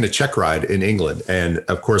was taking a check ride in England. And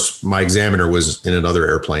of course, my examiner was in another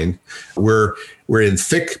airplane. We're in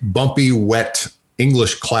thick, bumpy, wet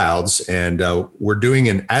English clouds, and we're doing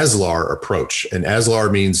an ASLAR approach. And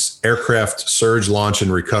ASLAR means aircraft surge, launch,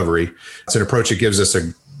 and recovery. It's an approach that gives us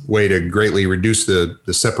a way to greatly reduce the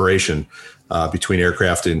separation between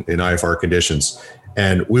aircraft in IFR conditions.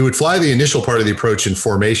 And we would fly the initial part of the approach in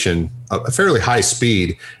formation, a fairly high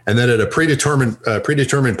speed. And then at a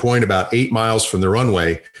predetermined point about 8 miles from the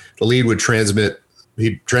runway, the lead would transmit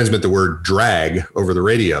the word drag over the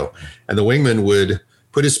radio. And the wingman would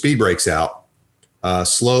put his speed brakes out,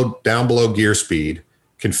 slow down below gear speed,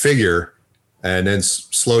 configure, and then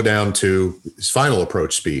slow down to his final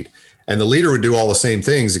approach speed. And the leader would do all the same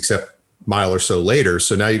things except a mile or so later.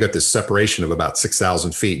 So now you got this separation of about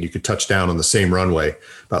 6,000 feet. And you could touch down on the same runway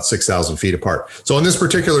about 6,000 feet apart. So on this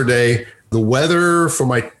particular day, the weather for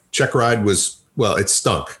my check ride was, well, it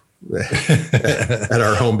stunk. At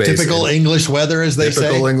our home base. Typical English weather, as they say.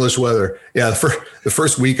 Typical English weather. Yeah.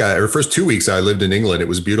 The first 2 weeks I lived in England, it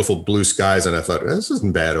was beautiful blue skies. And I thought, this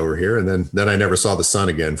isn't bad over here. And then I never saw the sun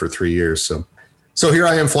again for 3 years. So here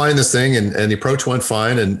I am flying this thing, and the approach went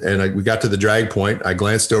fine. We got to the drag point. I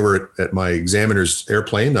glanced over at my examiner's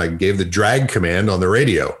airplane. I gave the drag command on the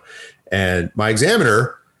radio, and my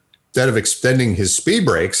examiner, instead of extending his speed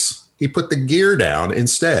brakes, he put the gear down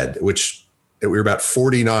instead, which we were about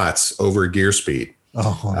 40 knots over gear speed.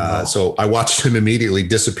 Oh, no. So I watched him immediately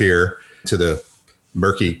disappear to the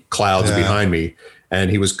murky clouds behind me.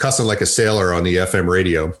 And he was cussing like a sailor on the FM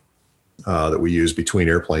radio that we use between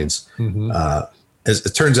airplanes. Mm-hmm. As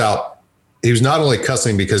it turns out, he was not only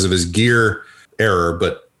cussing because of his gear error,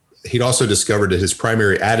 but he'd also discovered that his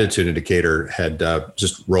primary attitude indicator had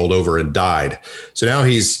just rolled over and died. So now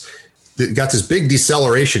he's got this big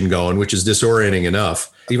deceleration going, which is disorienting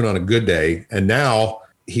enough, even on a good day. And now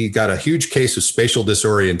he got a huge case of spatial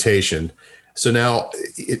disorientation. So now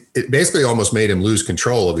it basically almost made him lose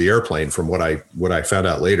control of the airplane from what I found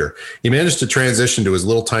out later. He managed to transition to his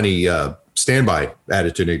little tiny standby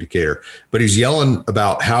attitude indicator, but he's yelling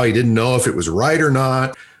about how he didn't know if it was right or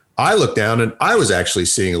not. I looked down and I was actually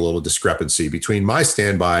seeing a little discrepancy between my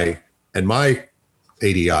standby and my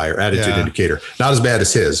ADI or attitude indicator. Not as bad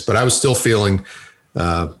as his, but I was still feeling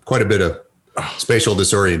quite a bit of spatial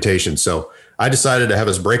disorientation. So I decided to have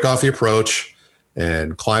us break off the approach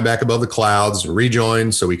and climb back above the clouds and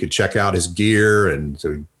rejoin so we could check out his gear and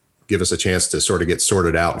to give us a chance to sort of get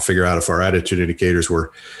sorted out and figure out if our attitude indicators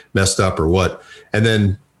were messed up or what. And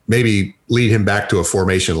then maybe lead him back to a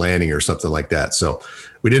formation landing or something like that. So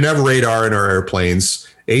we didn't have radar in our airplanes.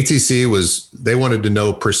 ATC they wanted to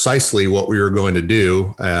know precisely what we were going to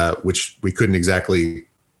do, which we couldn't exactly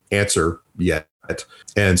answer yet.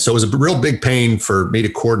 And so it was a real big pain for me to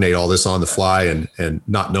coordinate all this on the fly and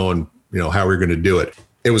not knowing, how we were going to do it.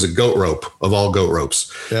 It was a goat rope of all goat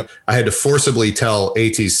ropes. Yep. I had to forcibly tell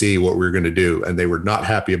ATC what we were going to do, and they were not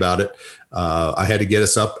happy about it. I had to get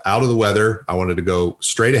us up out of the weather. I wanted to go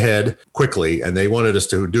straight ahead quickly, and they wanted us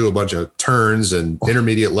to do a bunch of turns and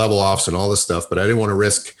intermediate level offs and all this stuff, but I didn't want to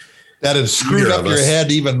risk that had screwed up your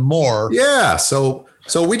head even more. Yeah. So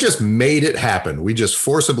we just made it happen. We just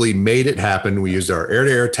forcibly made it happen. We used our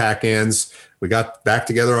air-to-air TACANs. We got back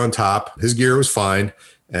together on top. His gear was fine.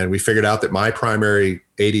 And we figured out that my primary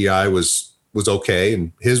ADI was okay.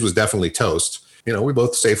 And his was definitely toast. We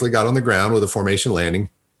both safely got on the ground with a formation landing.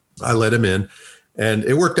 I let him in and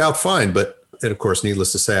it worked out fine. And of course,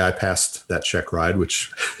 needless to say, I passed that check ride,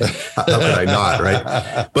 which how could I not,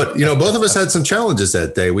 right? But, both of us had some challenges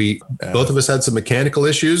that day. Both of us had some mechanical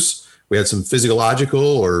issues. We had some physiological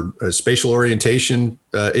or spatial orientation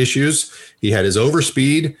issues. He had his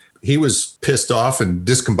overspeed. He was pissed off and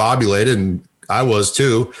discombobulated, and I was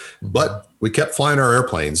too. But we kept flying our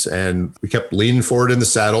airplanes, and we kept leaning forward in the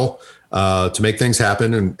saddle to make things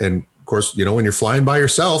happen. And of course, when you're flying by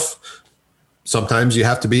yourself, sometimes you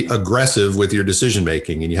have to be aggressive with your decision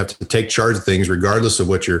making, and you have to take charge of things regardless of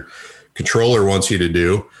what your controller wants you to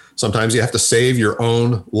do. Sometimes you have to save your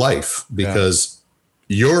own life because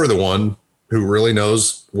you're the one who really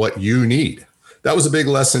knows what you need. That was a big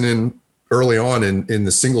lesson early on in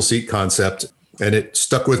the single seat concept. And it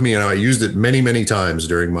stuck with me, and I used it many, many times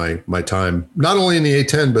during my time, not only in the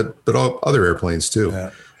A-10, but all other airplanes too.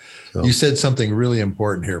 Yeah. So. You said something really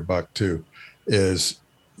important here, Buck, too, is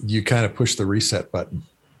you kind of pushed the reset button.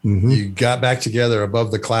 Mm-hmm. You got back together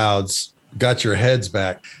above the clouds, got your heads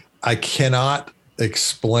back. I cannot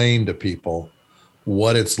explain to people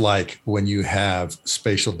what it's like when you have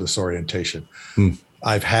spatial disorientation.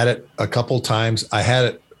 I've had it a couple times. I had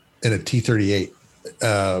it in a T-38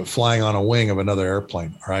 flying on a wing of another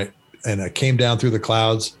airplane, right? And I came down through the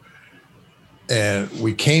clouds, and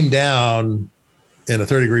we came down in a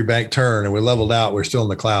 30-degree bank turn, and we leveled out. We're still in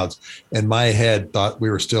the clouds, and my head thought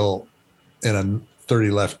we were still in a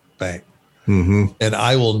 30 left bank. Mm-hmm. And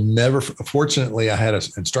I will never. Fortunately, I had an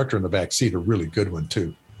instructor in the back seat, a really good one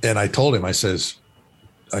too. And I told him, I said,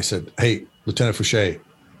 "Hey, Lieutenant Fouché,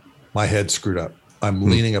 my head's screwed up. I'm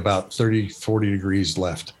leaning about 30, 40 degrees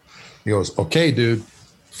left." He goes, "Okay, dude,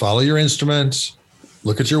 follow your instruments,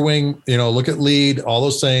 look at your wing, look at lead, all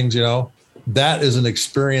those things, That is an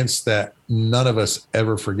experience that none of us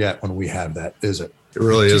ever forget when we have that, is it? It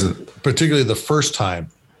really isn't. Particularly the first time.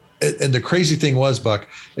 And the crazy thing was, Buck,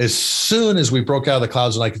 as soon as we broke out of the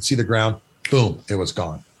clouds and I could see the ground, boom, it was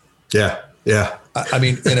gone. Yeah. Yeah. I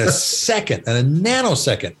mean, in a second, in a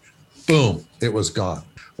nanosecond, boom, it was gone.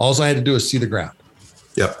 All I had to do is see the ground.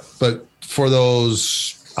 Yep. But for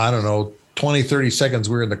those, 20, 30 seconds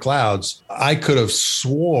we were in the clouds, I could have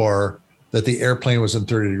swore that the airplane was in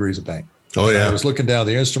 30 degrees of bank. Oh, yeah. I was looking down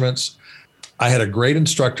the instruments. I had a great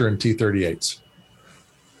instructor in T-38s,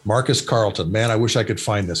 Marcus Carlton. Man, I wish I could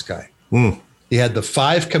find this guy. He had the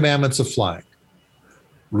 5 commandments of flying.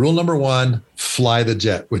 Rule number 1, fly the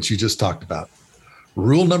jet, which you just talked about.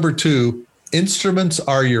 Rule number 2, instruments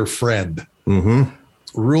are your friend. Mm-hmm.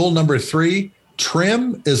 Rule number 3,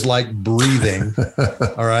 trim is like breathing.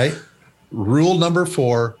 All right. Rule number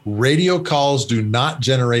 4, radio calls do not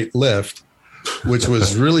generate lift, which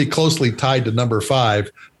was really closely tied to number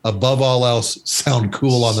 5. Above all else, sound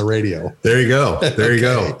cool on the radio. There you go. There you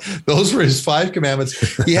go. Those were his 5 commandments.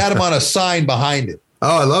 He had them on a sign behind it.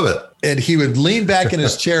 Oh, I love it. And he would lean back in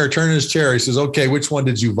his chair, turn in his chair. He says, "Okay, which one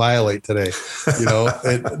did you violate today?"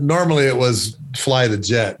 Normally it was fly the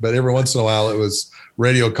jet, but every once in a while it was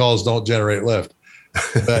radio calls don't generate lift.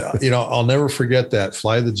 But, I'll never forget that,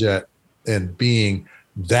 fly the jet, and being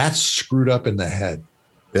that's screwed up in the head.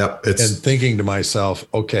 Yep. And thinking to myself,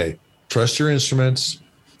 okay, trust your instruments.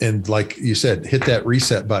 And like you said, hit that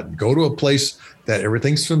reset button, go to a place that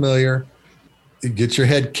everything's familiar, get your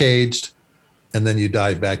head caged, and then you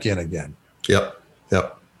dive back in again. Yep.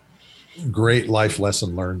 Yep. Great life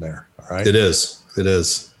lesson learned there. All right. It is.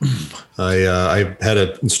 I had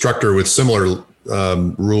an instructor with similar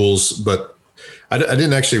rules, but I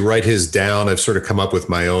didn't actually write his down. I've sort of come up with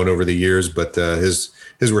my own over the years, but his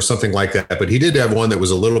were something like that. But he did have one that was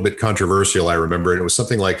a little bit controversial, I remember. And it was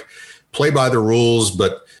something like, play by the rules,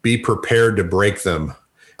 but be prepared to break them.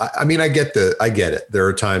 I mean, I get it. There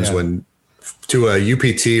are times when to a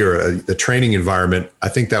UPT or a training environment, I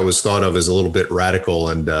think that was thought of as a little bit radical.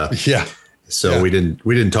 And we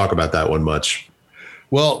didn't talk about that one much.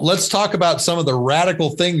 Well, let's talk about some of the radical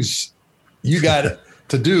things you got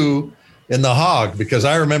to do in the Hog, because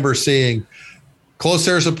I remember seeing close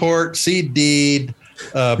air support, seed deed,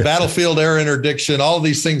 battlefield air interdiction, all of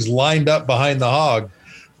these things lined up behind the Hog.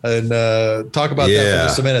 And talk about that for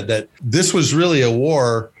just a minute, that this was really a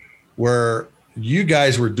war where you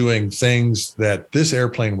guys were doing things that this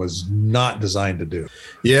airplane was not designed to do.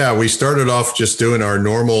 Yeah, we started off just doing our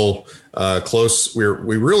normal close. We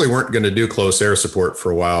really weren't going to do close air support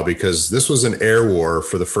for a while because this was an air war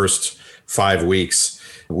for the first 5 weeks.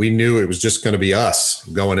 We knew it was just going to be us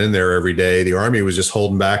going in there every day. The Army was just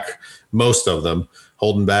holding back, most of them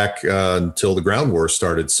holding back until the ground war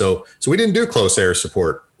started. So we didn't do close air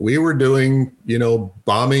support. We were doing,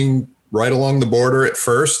 bombing right along the border at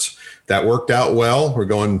first. That worked out well. We're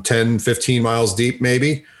going 10, 15 miles deep,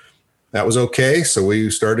 maybe. That was okay. So we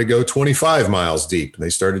started to go 25 miles deep. They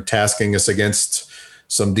started tasking us against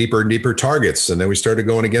some deeper and deeper targets. And then we started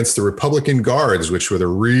going against the Republican Guards, which were the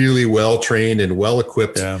really well-trained and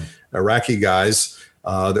well-equipped Iraqi guys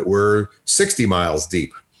that were 60 miles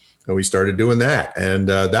deep. And we started doing that. And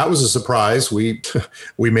that was a surprise. We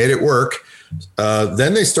made it work.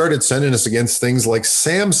 Then they started sending us against things like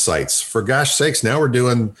SAM sites. For gosh sakes, now we're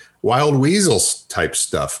doing wild weasels type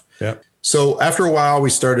stuff. Yeah. So after a while,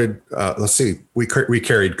 we started, we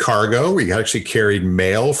carried cargo. We actually carried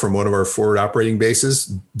mail from one of our forward operating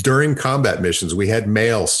bases. During combat missions, we had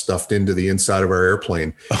mail stuffed into the inside of our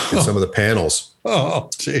airplane in some of the panels.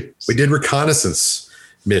 Oh, geez. We did reconnaissance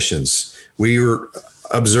missions. We were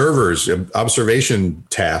observation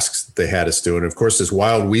tasks that they had us doing. Of course, this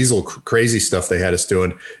wild weasel crazy stuff they had us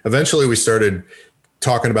doing. Eventually, we started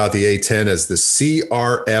talking about the A-10 as the CRFOA-10G.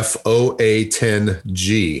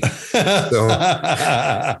 So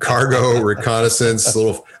cargo, reconnaissance,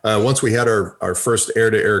 once we had our first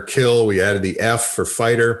air-to-air kill, we added the F for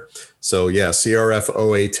fighter. So yeah,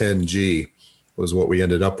 CRFOA-10G was what we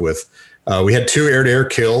ended up with. We had 2 air-to-air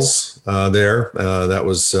kills there. That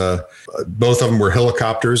was, both of them were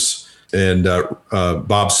helicopters. And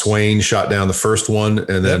Bob Swain shot down the first one.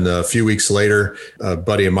 And then a few weeks later, a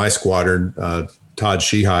buddy in my squadron, Todd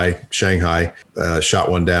Shanghai,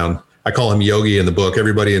 shot one down. I call him Yogi in the book.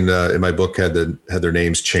 Everybody in my book had their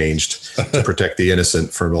names changed to protect the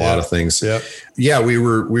innocent from a lot of things. Yeah, we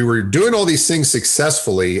were doing all these things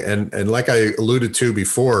successfully, and like I alluded to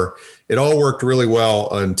before, it all worked really well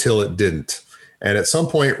until it didn't. And at some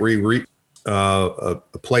point, we reached a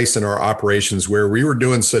place in our operations where we were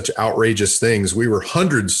doing such outrageous things. We were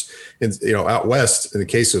hundreds, out west. In the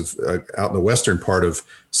case of out in the western part of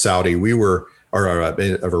Saudi, of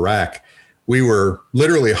Iraq, we were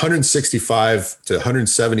literally 165 to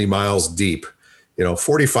 170 miles deep,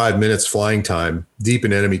 45 minutes flying time deep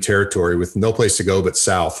in enemy territory with no place to go but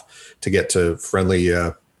south to get to friendly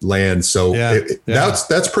land. So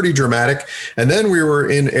that's pretty dramatic. And then we were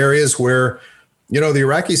in areas where, the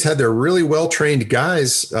Iraqis had their really well-trained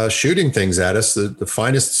guys shooting things at us, the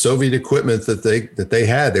finest Soviet equipment that they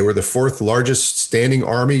had. They were the 4th largest standing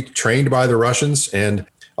army trained by the Russians. And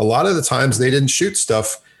a lot of the times they didn't shoot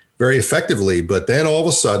stuff very effectively, but then all of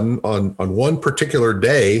a sudden on one particular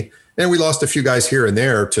day, and we lost a few guys here and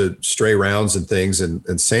there to stray rounds and things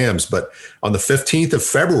and SAMs, but on the 15th of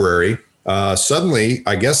February, suddenly,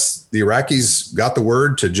 I guess the Iraqis got the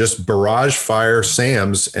word to just barrage fire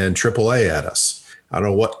SAMs and AAA at us. I don't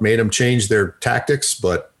know what made them change their tactics,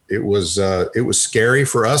 but it was scary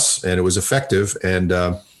for us and it was effective. And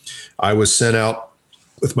I was sent out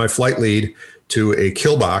with my flight lead to a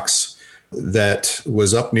kill box that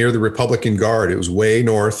was up near the Republican Guard. It was way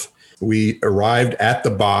north. We arrived at the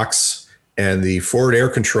box and the forward air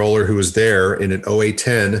controller who was there in an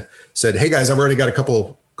OA-10 said, "Hey guys, I've already got a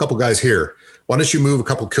couple guys here. Why don't you move a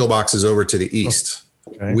couple kill boxes over to the east?"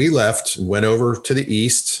 Okay. We left and went over to the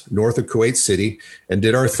east, north of Kuwait City, and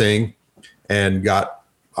did our thing and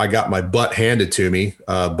I got my butt handed to me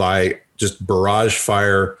by just barrage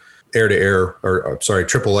fire air-to-air,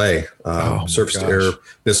 AAA. Surface to air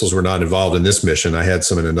missiles were not involved in this mission. I had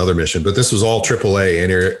some in another mission, but this was all AAA,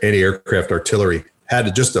 anti-aircraft artillery.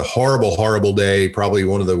 Had just a horrible, horrible day. Probably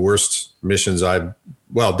one of the worst missions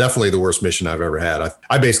definitely the worst mission I've ever had.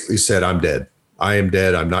 I basically said, I'm dead. I am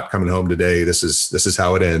dead. I'm not coming home today. This is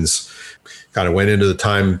how it ends. Kind of went into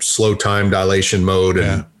the slow time dilation mode,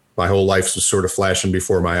 and my whole life was sort of flashing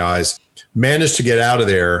before my eyes. Managed to get out of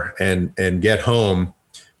there and get home,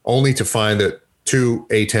 only to find that 2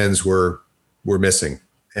 A-10s were missing.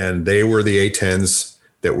 And they were the A-10s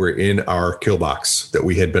that were in our kill box that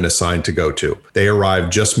we had been assigned to go to. They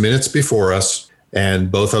arrived just minutes before us,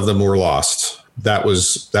 and both of them were lost. That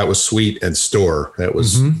was Sweet and Store. That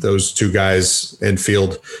was those 2 guys in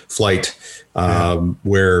field flight,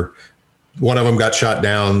 where one of them got shot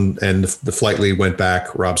down and the flight lead went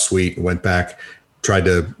back, Rob Sweet went back, tried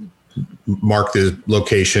to mark the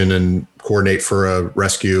location and coordinate for a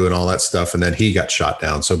rescue and all that stuff. And then he got shot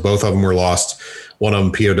down. So both of them were lost. One of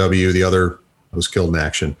them POW, the other was killed in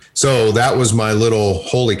action. So that was my little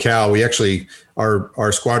holy cow. We actually,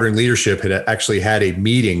 our squadron leadership had actually had a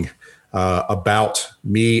meeting about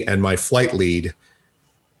me and my flight lead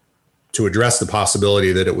to address the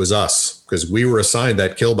possibility that it was us, because we were assigned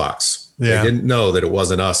that kill box. Yeah. They didn't know that it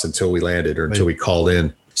wasn't us until we landed or until we called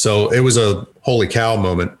in. So it was a holy cow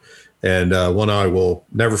moment, and one I will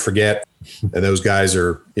never forget. And those guys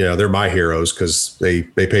are, they're my heroes, because they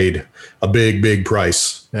paid a big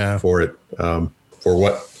price for it, for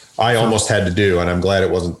what I almost had to do. And I'm glad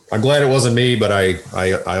it wasn't me, but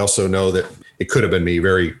I also know that it could have been me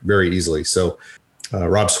very, very easily. So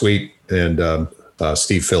Rob Sweet and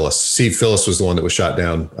Steve Phillis. Steve Phillis was the one that was shot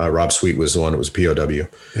down. Rob Sweet was the one that was POW.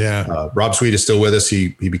 Yeah. Rob Sweet is still with us. He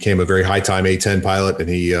became a very high time A-10 pilot, and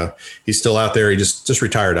he's still out there. He just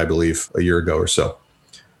retired, I believe, a year ago or so.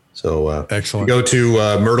 So excellent. You go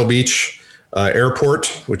to Myrtle Beach Airport,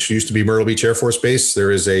 which used to be Myrtle Beach Air Force Base.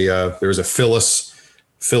 There is a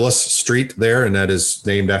Phillis Street there, and that is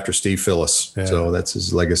named after Steve Phillis. Yeah. So that's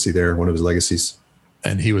his legacy there, one of his legacies.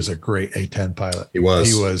 And he was a great A-10 pilot. He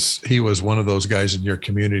was. He was one of those guys in your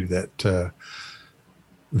community that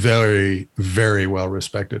very, very well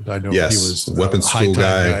respected. I know he was a weapons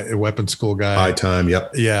school guy. High time,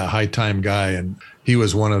 yep. Yeah, high time guy. And he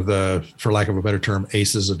was one of the, for lack of a better term,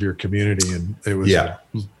 aces of your community. And it was a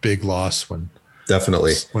big loss when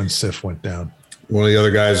SIF went down. One of the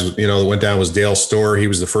other guys, that went down was Dale Storr. He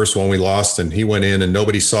was the first one we lost, and he went in and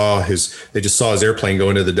nobody saw they just saw his airplane go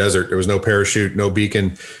into the desert. There was no parachute, no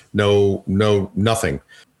beacon, no, nothing.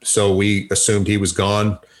 So we assumed he was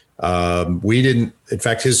gone. We didn't, in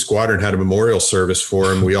fact, his squadron had a memorial service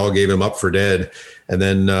for him. We all gave him up for dead. And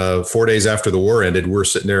then 4 days after the war ended, we're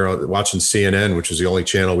sitting there watching CNN, which was the only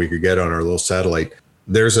channel we could get on our little satellite.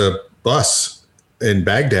 There's a bus in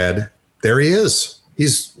Baghdad. There he is.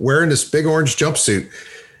 He's wearing this big orange jumpsuit,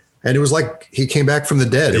 and it was like he came back from the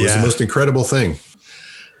dead. It was the most incredible thing.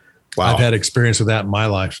 Wow. I've had experience with that in my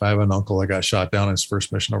life. I have an uncle that got shot down in his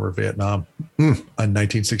first mission over Vietnam in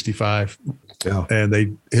 1965. Yeah.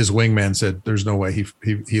 And his wingman said, there's no way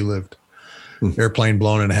he lived. Airplane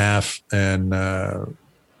blown in half and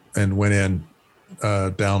went in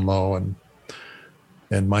down low.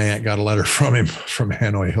 And my aunt got a letter from him from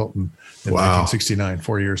Hanoi Hilton in 1969,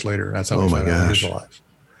 4 years later. That's how we found out he was alive.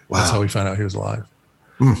 Wow. That's how we found out he was alive.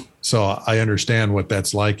 So I understand what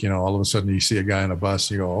that's like. All of a sudden you see a guy on a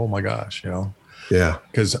bus and you go, oh my gosh, Yeah.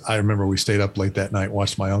 Because I remember we stayed up late that night,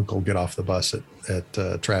 watched my uncle get off the bus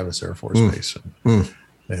at Travis Air Force Base.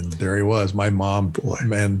 And there he was. My mom,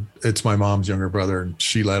 man, it's my mom's younger brother. And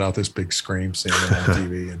she let out this big scream seeing him on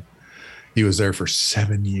TV. And he was there for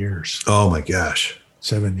 7 years. Oh my gosh.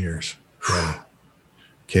 7 years. Yeah.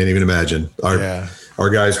 Can't even imagine. Our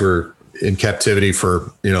guys were in captivity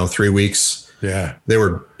for, 3 weeks. Yeah. They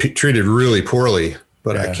were treated really poorly,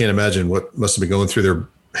 but I can't imagine what must have been going through their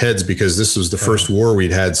heads, because this was the first war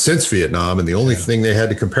we'd had since Vietnam. And the only thing they had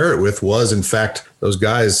to compare it with was, in fact, those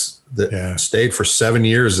guys that stayed for 7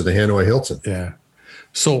 years at the Hanoi Hilton. Yeah.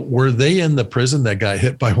 So were they in the prison that got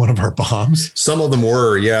hit by one of our bombs? Some of them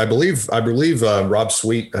were. Yeah, I believe Rob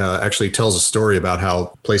Sweet actually tells a story about how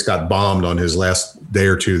the place got bombed on his last day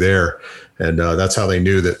or two there. And that's how they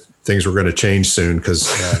knew that things were going to change soon, because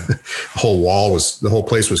the whole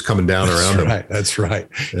place was coming down around him. That's right.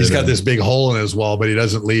 He's got this big hole in his wall, but he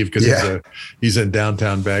doesn't leave because he's in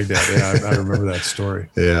downtown Baghdad. Yeah, I remember that story.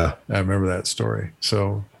 Yeah. I remember that story.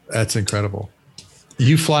 So that's incredible.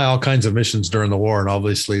 You fly all kinds of missions during the war, and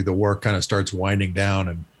obviously the war kind of starts winding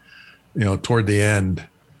down. And, toward the end,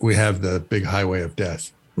 we have the big highway of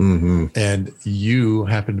death. Mm-hmm. And you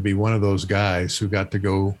happen to be one of those guys who got to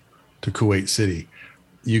go to Kuwait City.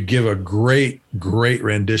 You give a great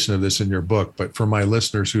rendition of this in your book, but for my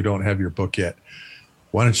listeners who don't have your book yet,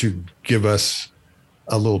 why don't you give us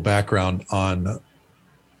a little background on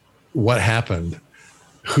what happened,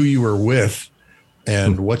 who you were with,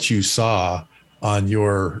 and what you saw on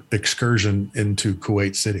your excursion into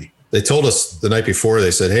Kuwait City? They told us the night before,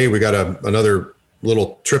 they said, hey, we got another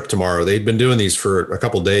little trip tomorrow. They'd been doing these for a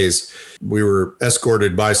couple of days. We were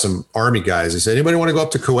escorted by some Army guys. They said, anybody want to go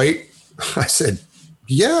up to Kuwait? I said,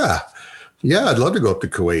 yeah, I'd love to go up to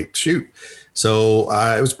Kuwait. Shoot. So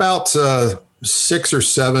it was about 6 or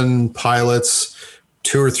 7 pilots,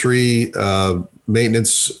 2 or 3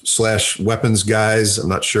 maintenance / weapons guys. I'm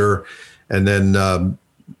not sure. And then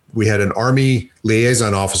we had an Army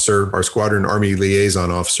liaison officer. Our squadron Army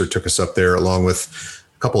liaison officer took us up there along with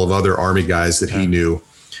a couple of other Army guys that he knew.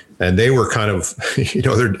 And they were kind of,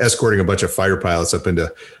 they're escorting a bunch of fighter pilots up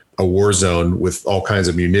into a war zone with all kinds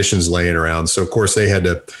of munitions laying around. So of course they had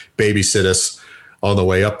to babysit us on the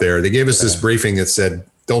way up there. They gave us this briefing that said,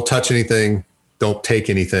 don't touch anything. Don't take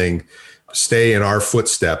anything. Stay in our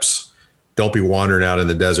footsteps. Don't be wandering out in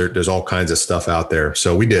the desert. There's all kinds of stuff out there.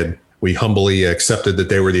 So we did. we humbly accepted that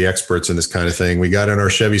they were the experts in this kind of thing. We got in our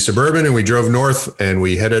Chevy Suburban and we drove north, and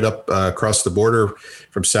we headed up across the border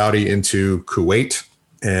from Saudi into Kuwait.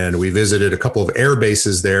 And we visited a couple of air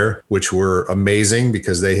bases there, which were amazing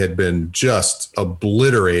because they had been just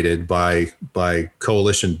obliterated by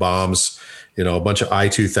coalition bombs. You know, a bunch of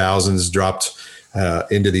I-2000s dropped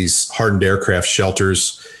into these hardened aircraft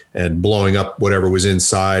shelters and blowing up whatever was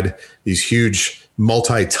inside. These huge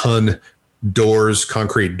multi-ton doors,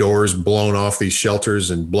 concrete doors, blown off these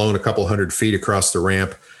shelters and blown a couple 100 feet across the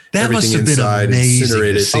ramp. That Everything must have inside been amazing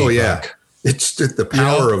incinerated. to see, Oh yeah. Buck. It's just the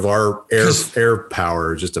power of our air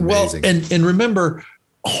power is just amazing. Well, and remember,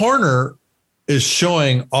 Horner is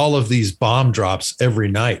showing all of these bomb drops every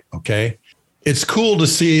night. Okay. It's cool to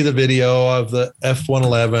see the video of the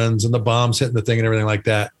F-111s and the bombs hitting the thing and everything like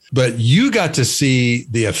that. But you got to see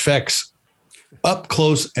the effects up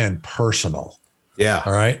close and personal. Yeah.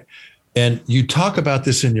 All right. And you talk about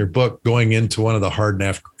this in your book, going into one of the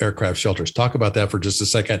hardened aircraft shelters. Talk about that for just a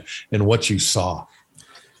second and what you saw.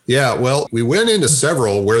 Yeah, well, we went into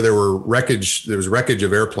several where there was wreckage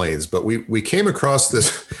of airplanes, but we came across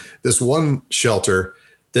this one shelter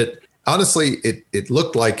that honestly it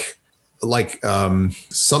looked like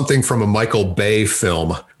something from a Michael Bay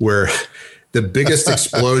film where the biggest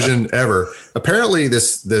explosion ever. Apparently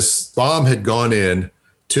this bomb had gone in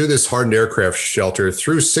to this hardened aircraft shelter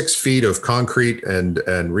through 6 feet of concrete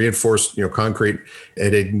and reinforced, concrete.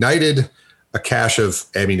 It ignited a cache of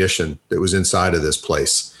ammunition that was inside of this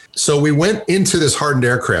place. So we went into this hardened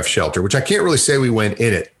aircraft shelter, which I can't really say we went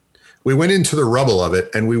in it. We went into the rubble of it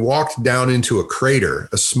and we walked down into a crater,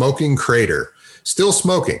 a smoking crater, still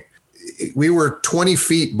smoking. We were 20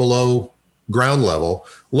 feet below ground level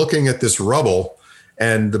looking at this rubble,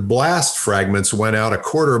 and the blast fragments went out a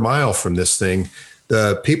quarter mile from this thing.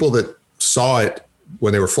 The people that saw it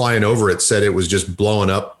when they were flying over it said it was just blowing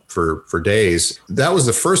up for days. That was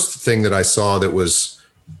the first thing that I saw that was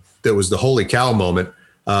the holy cow moment.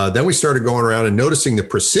 Then we started going around and noticing the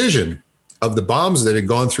precision of the bombs that had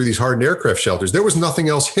gone through these hardened aircraft shelters. There was nothing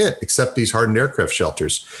else hit except these hardened aircraft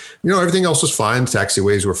shelters. Everything else was fine.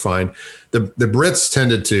 Taxiways were fine. The Brits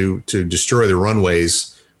tended to destroy the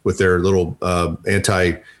runways with their little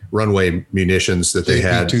anti-runway munitions that they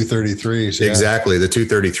had. 233s. Yeah. Exactly, the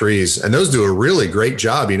 233s. And those do a really great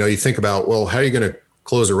job. You think about, well, how are you going to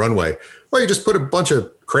close a runway? Well, you just put a bunch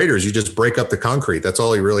of craters. You just break up the concrete. That's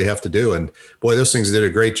all you really have to do. And boy, those things did a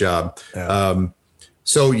great job.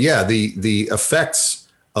 Yeah. The effects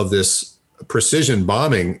of this precision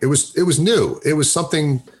bombing, it was new. It was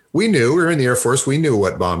something we knew. We were in the Air Force. We knew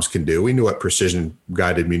what bombs can do. We knew what precision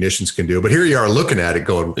guided munitions can do. But here you are looking at it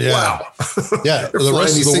going, wow. Yeah. The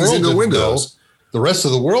rest of the world into the windows. The rest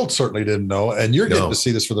of the world certainly didn't know. And you're getting to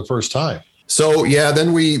see this for the first time. So yeah,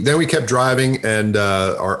 then we kept driving, and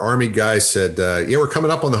our Army guy said, we're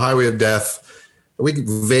coming up on the highway of death. We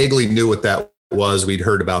vaguely knew what that was. We'd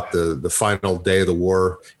heard about the final day of the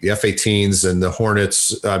war, the F-18s and the Hornets.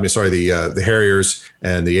 The Harriers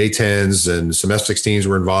and the A-10s and some F-16s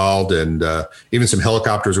were involved, and even some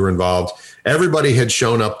helicopters were involved. Everybody had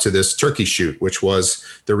shown up to this turkey shoot, which was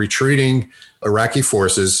the retreating Iraqi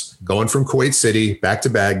forces going from Kuwait City back to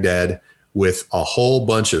Baghdad with a whole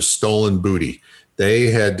bunch of stolen booty.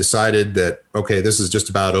 They had decided that, okay, this is just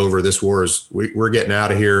about over. This war we're getting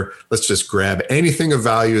out of here. Let's just grab anything of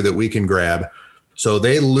value that we can grab. So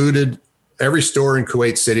they looted every store in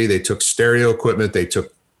Kuwait City. They took stereo equipment. They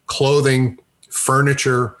took clothing,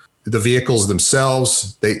 furniture, the vehicles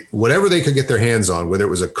themselves. Whatever they could get their hands on, whether it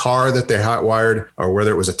was a car that they hotwired or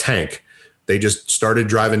whether it was a tank, they just started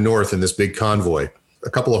driving north in this big convoy. A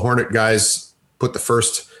couple of Hornet guys put the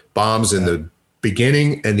first bombs in the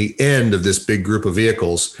beginning and the end of this big group of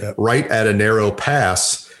vehicles, right at a narrow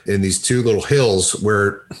pass in these two little hills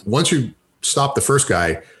where once you stop the first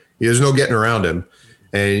guy, there's no getting around him.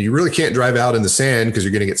 And you really can't drive out in the sand because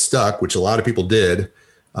you're going to get stuck, which a lot of people did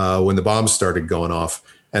when the bombs started going off.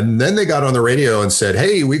 And then they got on the radio and said,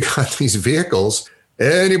 hey, we got these vehicles.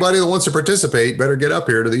 Anybody that wants to participate better get up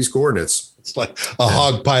here to these coordinates. It's like a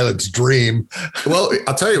hog pilot's dream. Well,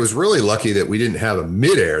 I'll tell you, it was really lucky that we didn't have a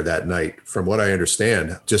midair that night, from what I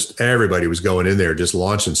understand. Just everybody was going in there, just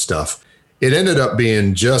launching stuff. It ended up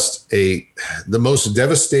being just the most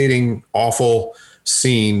devastating, awful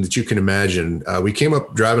scene that you can imagine. We came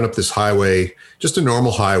up driving up this highway, just a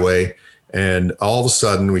normal highway, and all of a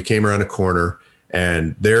sudden we came around a corner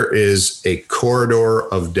and there is a corridor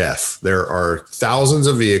of death. There are thousands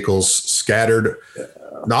of vehicles scattered,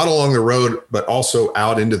 not along the road, but also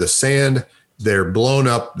out into the sand. They're blown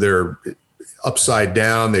up. They're upside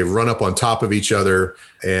down. They run up on top of each other.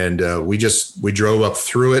 And we drove up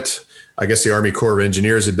through it. I guess the Army Corps of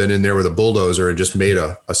Engineers had been in there with a bulldozer and just made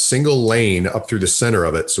a single lane up through the center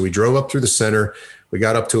of it. So we drove up through the center. We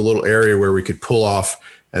got up to a little area where we could pull off,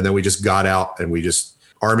 and then we just got out, and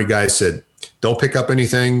Army guys said, don't pick up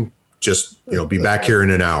anything. Just, be back here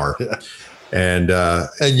in an hour. And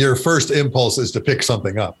your first impulse is to pick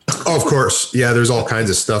something up. Oh, of course. Yeah. There's all kinds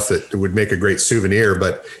of stuff that would make a great souvenir,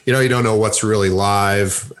 but you don't know what's really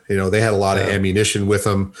live. They had a lot of ammunition with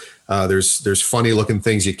them. There's funny looking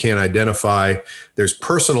things you can't identify. There's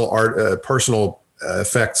personal art, personal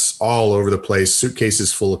effects all over the place.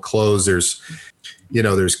 Suitcases full of clothes. There's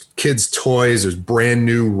kids' toys. There's brand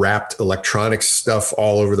new wrapped electronics stuff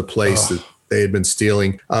all over the place that they had been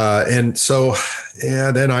stealing. And so,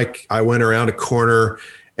 then I went around a corner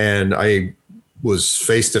and I was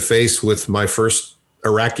face to face with my first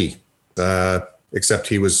Iraqi, except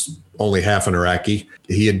he was only half an Iraqi.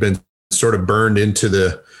 He had been sort of burned into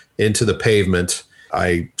the pavement.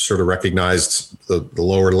 I sort of recognized the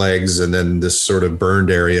lower legs and then this sort of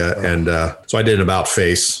burned area. And so I did an about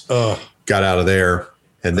face, got out of there.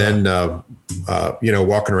 And then,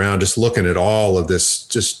 walking around, just looking at all of this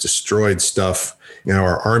just destroyed stuff.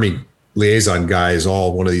 Our Army liaison guy is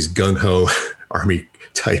all one of these gung-ho Army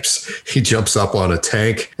types. He jumps up on a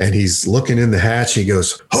tank and he's looking in the hatch. He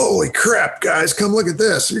goes, holy crap, guys, come look at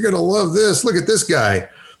this. You're going to love this. Look at this guy.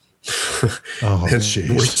 And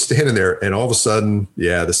we're standing there, and all of a sudden,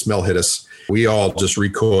 the smell hit us. We all just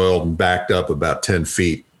recoiled and backed up about 10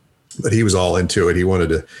 feet. But he was all into it. He wanted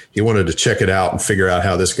to check it out and figure out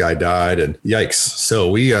how this guy died. And yikes! So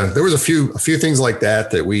we there was a few things like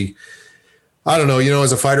that we, I don't know.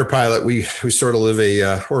 As a fighter pilot, we sort of live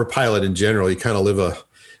or a pilot in general, you kind of live a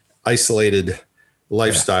isolated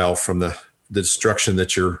lifestyle from the destruction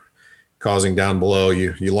that you're causing down below.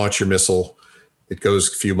 You launch your missile, it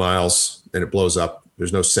goes a few miles, and it blows up.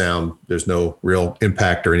 There's no sound. There's no real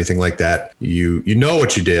impact or anything like that. You know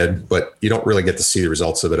what you did, but you don't really get to see the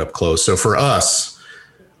results of it up close. So for us,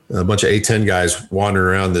 a bunch of A-10 guys wandering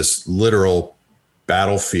around this literal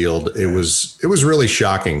battlefield, it was really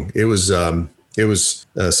shocking. It was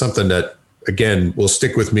something that, again, will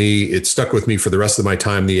stick with me. It stuck with me for the rest of my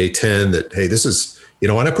time, the A-10, that, hey, this is,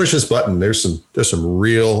 when I push this button, there's some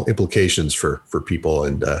real implications for people.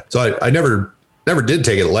 And so I never did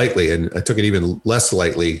take it lightly, and I took it even less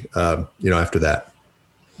lightly, after that.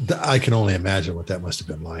 I can only imagine what that must have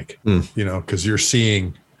been like, because you're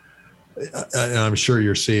seeing, and I'm sure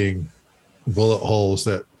you're seeing bullet holes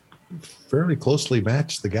that fairly closely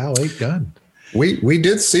match the GAU 8 gun. We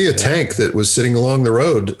did see a tank that was sitting along the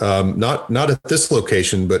road, not at this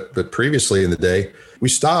location, but previously in the day. We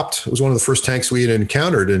stopped. It was one of the first tanks we had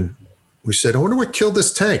encountered, and we said, I wonder what killed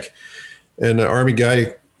this tank. And the Army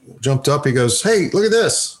guy jumped up. He goes, hey, look at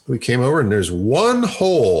this. We came over, and there's one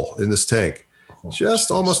hole in this tank, just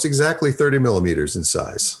almost exactly 30 millimeters in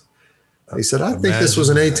size. He said, I think this was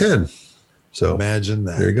an A-10. So imagine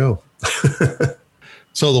that. There you go.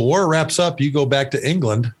 So the war wraps up. You go back to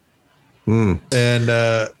England. And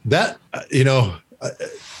that,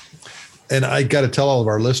 and I got to tell all of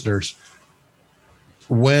our listeners,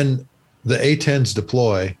 when the A-10s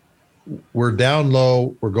deploy, we're down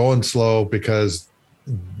low, we're going slow because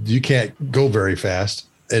you can't go very fast.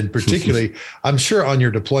 And particularly, I'm sure on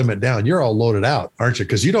your deployment down, you're all loaded out, aren't you?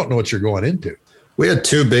 Because you don't know what you're going into. We had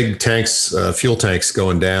two big tanks, fuel tanks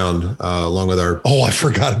going down along with our... Oh, I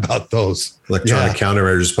forgot about those. Electronic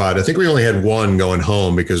countermeasures pod. I think we only had one going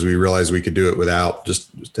home because we realized we could do it without,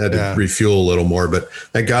 just had to refuel a little more. But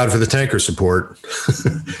thank God for the tanker support.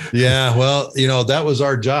 Yeah, well, that was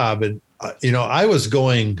our job. And, I was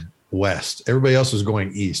going west. Everybody else was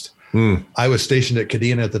going east. I was stationed at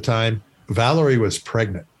Kadena at the time. Valerie was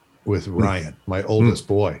pregnant with Ryan, my oldest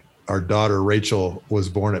boy. Our daughter, Rachel, was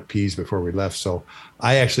born at Pease before we left. So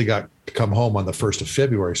I actually got to come home on the 1st of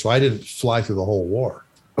February. So I didn't fly through the whole war.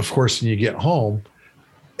 Of course, when you get home,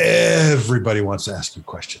 everybody wants to ask you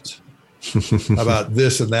questions about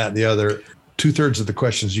this and that and the other. 2/3 of the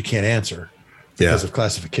questions you can't answer because of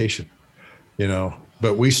classification,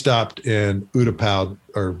 But we stopped in Utapao,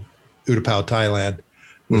 Thailand,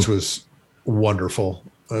 which was wonderful.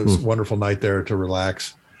 It was a wonderful night there to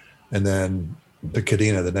relax. And then the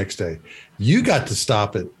Kadena the next day. You got to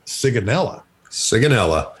stop at Sigonella.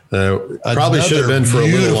 Probably should have been for a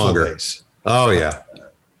little longer. Base. Oh, yeah.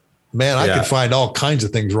 Man, I could find all kinds of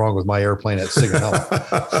things wrong with my airplane at Sigonella.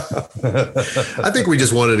 I think we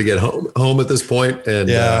just wanted to get home at this point. And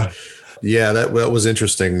that was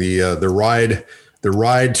interesting. The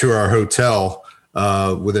ride to our hotel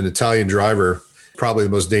with an Italian driver, probably the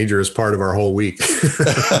most dangerous part of our whole week.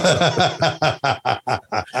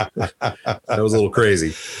 That was a little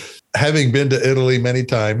crazy. Having been to Italy many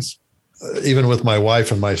times, even with my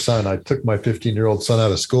wife and my son, I took my 15-year-old son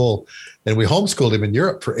out of school and we homeschooled him in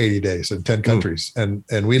Europe for 80 days in 10 countries. And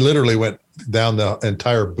we literally went down the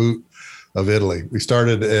entire boot of Italy. We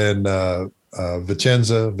started in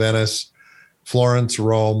Vicenza, Venice, Florence,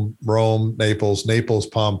 Rome, Naples,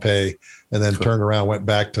 Pompeii, and then turned around, went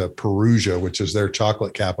back to Perugia, which is their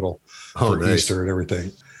chocolate capital for nice. Easter and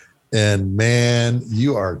everything. And man,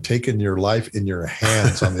 you are taking your life in your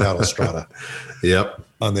hands on the Autostrada. Yep.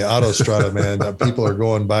 On the Autostrada, man, people are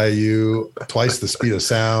going by you twice the speed of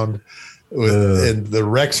sound, and the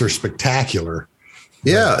wrecks are spectacular.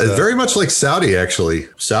 Yeah, very much like Saudi, actually.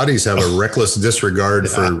 Saudis have a reckless disregard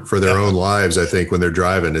for their own lives, I think, when they're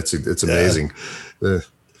driving. It's amazing.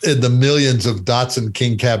 And the millions of Datsun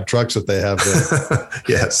King Cab trucks that they have there.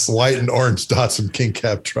 Yes. White and orange Datsun King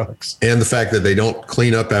Cab trucks. And the fact that they don't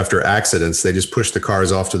clean up after accidents. They just push the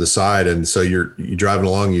cars off to the side. And so you're driving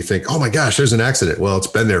along and you think, oh my gosh, there's an accident. Well, it's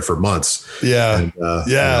been there for months. Yeah. And,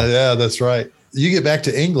 yeah, that's right. You get back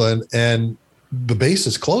to England and the base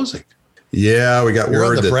is closing. Yeah, we got You're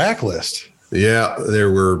word on the that, BRAC list. Yeah, they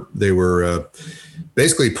were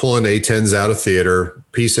basically pulling A10s out of theater.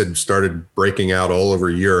 Peace had started breaking out all over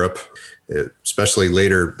Europe, especially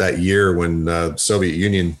later that year when the Soviet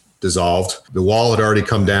Union dissolved. The wall had already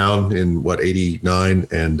come down in 89,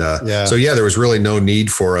 and so there was really no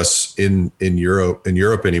need for us in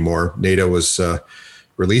Europe anymore. NATO was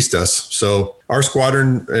released us. So our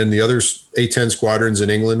squadron and the other A10 squadrons in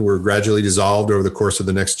England were gradually dissolved over the course of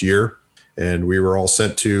the next year. And we were all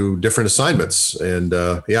sent to different assignments. And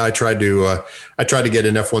I tried to get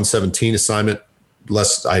an F-117 assignment.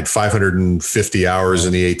 I had 550 hours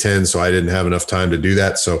in the A-10, so I didn't have enough time to do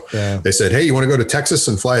that. So they said, "Hey, you want to go to Texas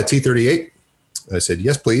and fly a T-38?" I said,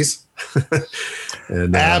 "Yes, please."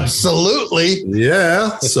 And absolutely.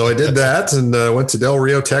 Yeah. So I did that and went to Del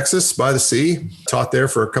Rio, Texas by the sea, taught there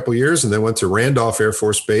for a couple of years, and then went to Randolph Air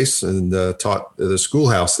Force Base and taught the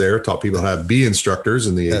schoolhouse there, taught people how to be instructors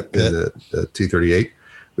in the T-38,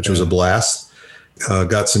 which was a blast.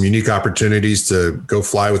 Got some unique opportunities to go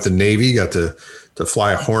fly with the Navy, got to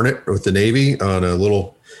fly a Hornet with the Navy on a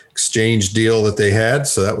little exchange deal that they had.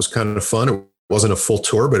 So that was kind of fun. It wasn't a full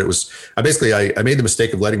tour, but it was, I made the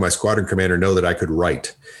mistake of letting my squadron commander know that I could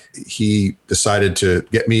write. He decided to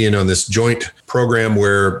get me in on this joint program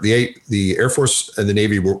where the Air Force and the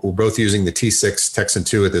Navy were both using the T6 Texan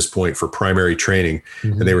II at this point for primary training.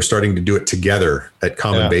 Mm-hmm. And they were starting to do it together at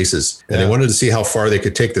common bases. And they wanted to see how far they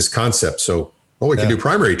could take this concept. So, we can do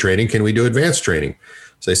primary training. Can we do advanced training?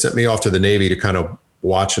 So they sent me off to the Navy to kind of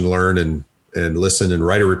watch and learn and listen and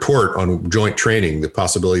write a report on joint training, the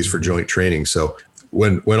possibilities for joint training. So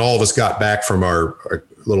when all of us got back from our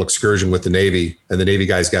little excursion with the Navy and the Navy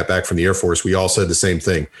guys got back from the Air Force, we all said the same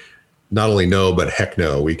thing. Not only no, but heck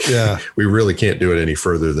no. We really can't do it any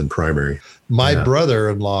further than primary. My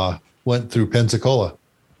brother-in-law went through Pensacola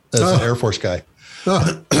as an Air Force guy.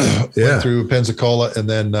 Went through Pensacola and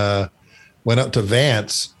then went up to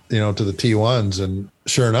Vance, to the T1s. And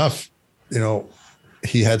sure enough,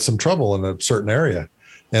 he had some trouble in a certain area.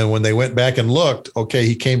 And when they went back and looked,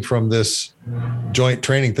 he came from this joint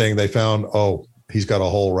training thing. They found, he's got a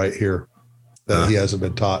hole right here that he hasn't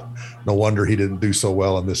been taught. No wonder he didn't do so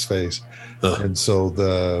well in this phase. And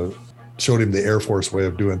so showed him the Air Force way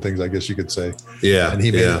of doing things, I guess you could say. Yeah. And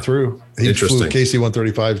he made it through. He flew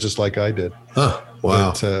KC-135s just like I did. Huh.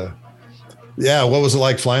 Wow. But, what was it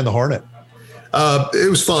like flying the Hornet? It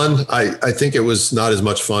was fun. I think it was not as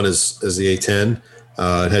much fun as the A-10.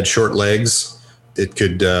 It had short legs. It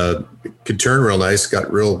could turn real nice.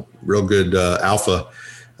 Got real good alpha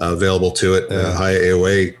available to it. High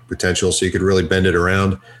AOA potential, so you could really bend it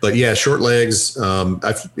around. But short legs.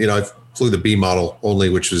 I flew the B model only,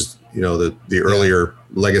 which was the earlier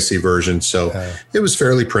legacy version. So it was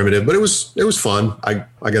fairly primitive, but it was fun.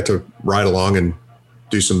 I got to ride along and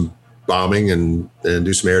do some bombing and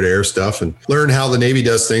do some air-to-air stuff and learn how the Navy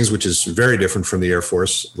does things, which is very different from the Air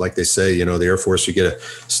Force. Like they say, the Air Force, you get a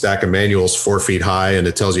stack of manuals 4 feet high and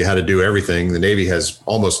it tells you how to do everything. The Navy has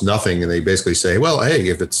almost nothing. And they basically say, well, hey,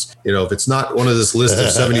 if it's not one of this list of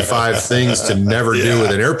 75 things to never do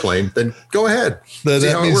with an airplane, then go ahead.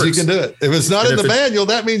 That means you can do it. If it's not in the manual,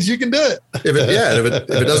 that means you can do it. If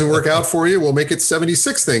it doesn't work out for you, we'll make it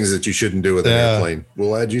 76 things that you shouldn't do with an airplane.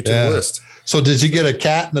 We'll add you to the list. So did you get a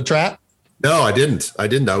cat in the trap? No, I didn't.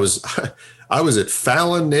 I was at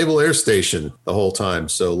Fallon Naval Air Station the whole time.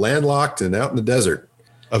 So landlocked and out in the desert.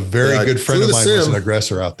 A very good friend of mine was an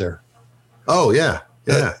aggressor out there. Oh yeah.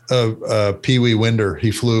 Yeah. Pee Wee Winder. He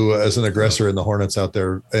flew as an aggressor in the Hornets out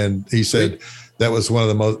there. And he said that was one of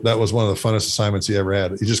the funnest assignments he ever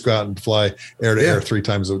had. You just go out and fly air to air three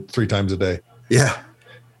times a day. Yeah.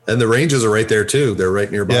 And the ranges are right there too. They're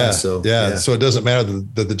right nearby. Yeah, So yeah. So it doesn't matter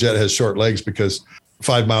that the jet has short legs, because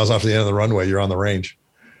 5 miles off the end of the runway, you're on the range.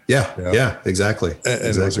 Yeah. You know? Yeah, exactly.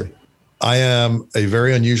 Exactly. I am a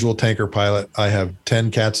very unusual tanker pilot. I have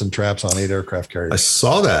 10 cats and traps on 8 aircraft carriers. I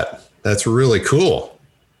saw that. That's really cool.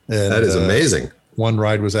 And, that is amazing. One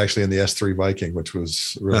ride was actually in the S3 Viking, which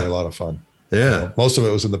was really a lot of fun. Yeah. Most of it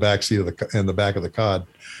was in the back seat in the back of the cod,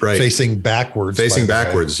 right, facing backwards. Facing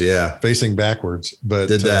backwards. Yeah. Facing backwards. But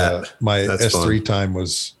did that. That's S3 fun. Time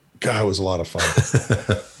was a lot of fun.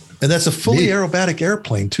 And that's a fully aerobatic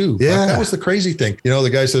airplane too. Yeah. Like, that was the crazy thing. The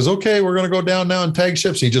guy says, okay, we're going to go down now and tag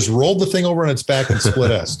ships. He just rolled the thing over on its back and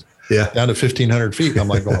split S. Yeah. Down to 1,500 feet. And I'm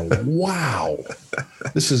like going, wow,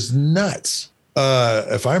 this is nuts.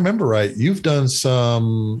 If I remember right, you've done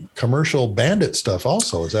some commercial bandit stuff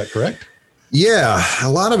also. Is that correct? Yeah.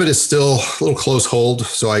 A lot of it is still a little close hold,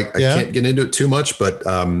 so I can't get into it too much, but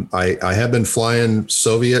I have been flying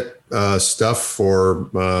Soviet stuff for,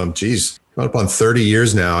 coming up on 30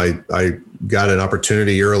 years now. I got an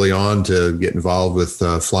opportunity early on to get involved with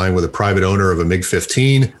flying with a private owner of a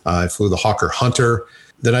MiG-15. I flew the Hawker Hunter.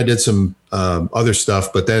 Then I did some other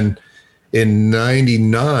stuff, but then in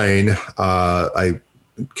 99, I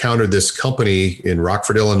encountered this company in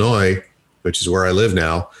Rockford, Illinois, which is where I live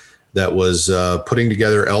now, that was putting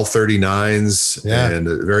together L-39s and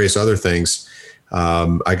various other things.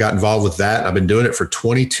 I got involved with that. I've been doing it for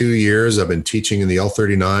 22 years. I've been teaching in the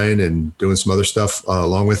L-39 and doing some other stuff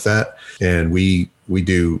along with that. And we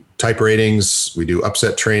do type ratings, we do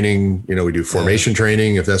upset training, we do formation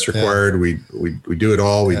training if that's required. We do it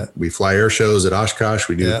all. We fly air shows at Oshkosh.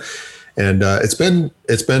 We do. And it's been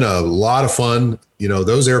a lot of fun.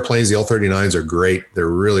 Those airplanes, the L-39s are great. They're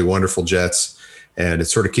really wonderful jets. And it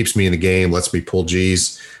sort of keeps me in the game, lets me pull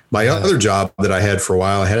G's. My other job that I had for a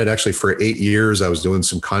while, I had it actually for 8 years. I was doing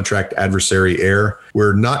some contract adversary air.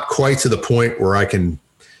 We're not quite to the point where I can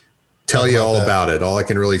tell you all about it. All I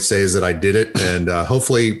can really say is that I did it. And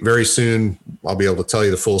hopefully very soon I'll be able to tell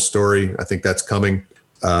you the full story. I think that's coming.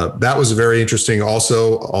 That was very interesting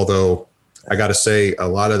also, although I got to say a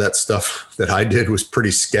lot of that stuff that I did was pretty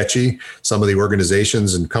sketchy. Some of the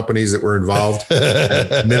organizations and companies that were involved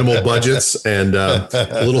had minimal budgets and a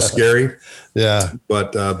little scary. Yeah.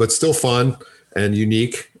 But still fun and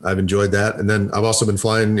unique. I've enjoyed that. And then I've also been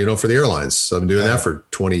flying, for the airlines. So I've been doing that for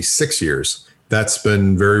 26 years. That's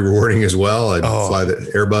been very rewarding as well. I fly the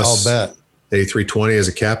Airbus A320 as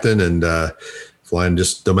a captain and flying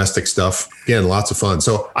just domestic stuff. Again, lots of fun.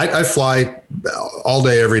 So I fly all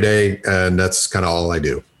day, every day, and that's kind of all I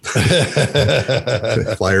do.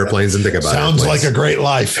 Fly airplanes and think about Sounds like a great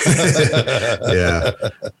life. Yeah.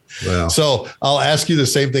 Well. So I'll ask you the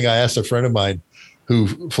same thing I asked a friend of mine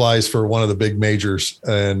who flies for one of the big majors,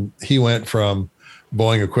 and he went from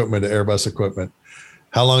Boeing equipment to Airbus equipment.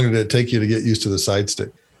 How long did it take you to get used to the side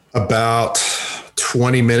stick? About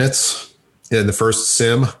 20 minutes in the first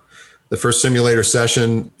sim. The first simulator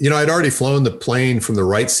session, I'd already flown the plane from the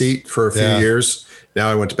right seat for a few years.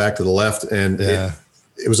 Now I went back to the left, and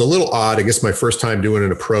it was a little odd. I guess my first time doing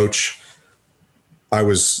an approach, I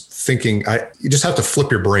was thinking, you just have to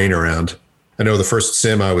flip your brain around. I know the first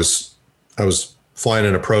sim I was flying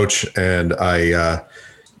an approach, and I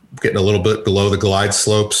getting a little bit below the glide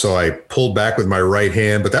slope, so I pulled back with my right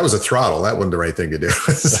hand, but that was a throttle. That wasn't the right thing to do.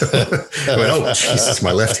 So I went, oh, Jesus,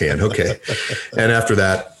 my left hand. Okay. And after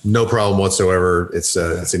that, no problem whatsoever. It's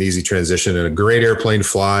an easy transition and a great airplane to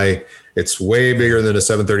fly. It's way bigger than a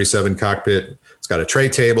 737 cockpit. It's got a tray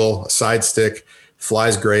table, a side stick,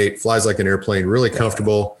 flies great, flies like an airplane, really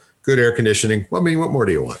comfortable, good air conditioning. What more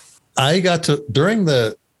do you want? I got to, during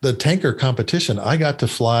the tanker competition, I got to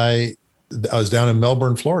fly. I was down in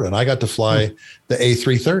Melbourne, Florida, and I got to fly the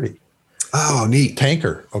A330. Oh, neat.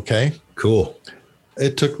 Tanker. Okay. Cool.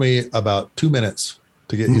 It took me about 2 minutes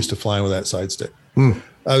to get used to flying with that side stick. I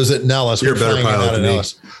was at Nellis. You're a better pilot than me.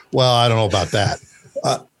 Well, I don't know about that.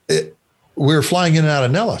 We were flying in and out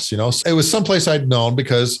of Nellis, It was someplace I'd known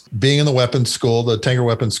because being in the weapons school, the tanker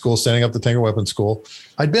weapons school, standing up the tanker weapons school,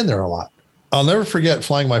 I'd been there a lot. I'll never forget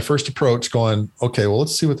flying my first approach going, okay, well,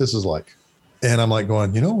 let's see what this is like. And I'm like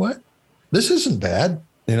going, you know what? This isn't bad.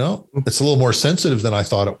 It's a little more sensitive than I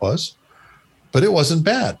thought it was, but it wasn't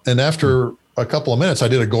bad. And after a couple of minutes, I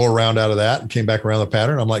did a go around out of that and came back around the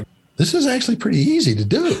pattern. I'm like, this is actually pretty easy to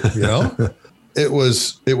do. It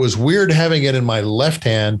was weird having it in my left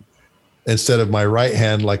hand instead of my right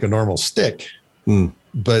hand, like a normal stick,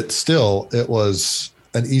 but still it was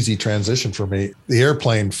an easy transition for me. The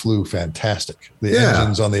airplane flew fantastic. The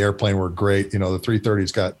engines on the airplane were great. The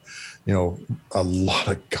 330's got a lot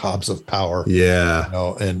of gobs of power.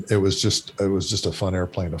 Yeah. And it was just a fun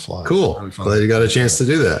airplane to fly. Cool. Really fun. Glad you got a chance to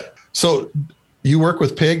do that. So you work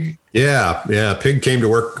with Pig? Yeah. Pig came to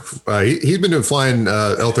work. He's been doing flying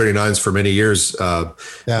L-39s for many years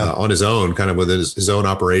on his own, kind of with his own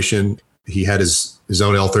operation. He had his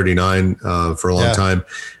own L-39 for a long time.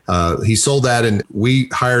 He sold that, and we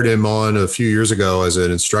hired him on a few years ago as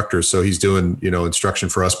an instructor. So he's doing, instruction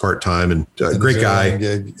for us part-time, and great guy.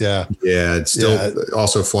 Gig. Yeah. Yeah. It's still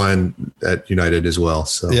also flying at United as well.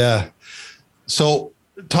 So, yeah. So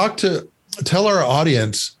tell our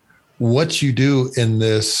audience what you do in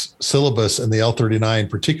this syllabus in the L-39,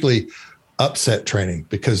 particularly upset training,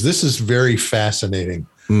 because this is very fascinating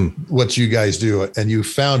what you guys do. And you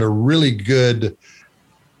found a really good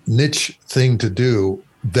niche thing to do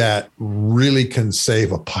that really can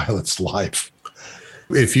save a pilot's life.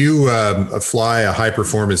 If you fly a high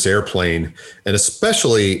performance airplane, and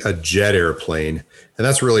especially a jet airplane, and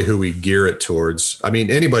that's really who we gear it towards. I mean,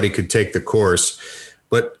 anybody could take the course,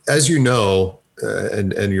 but as you know,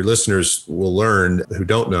 and your listeners will learn who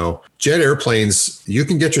don't know, jet airplanes, you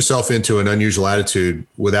can get yourself into an unusual attitude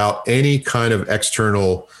without any kind of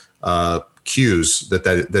external cues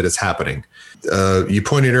that is happening. You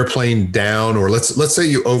point an airplane down, or let's say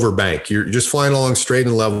you overbank. You're just flying along straight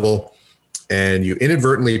and level, and you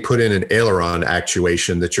inadvertently put in an aileron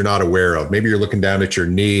actuation that you're not aware of. Maybe you're looking down at your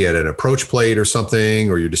knee at an approach plate or something,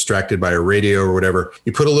 or you're distracted by a radio or whatever.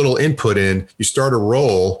 You put a little input in, you start a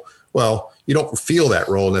roll. Well, you don't feel that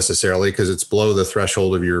roll necessarily because it's below the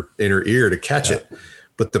threshold of your inner ear to catch it.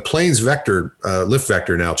 But the plane's lift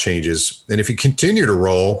vector now changes. And if you continue to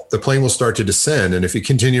roll, the plane will start to descend. And if you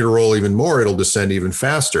continue to roll even more, it'll descend even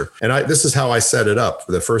faster. And this is how I set it up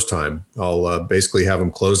for the first time. I'll basically have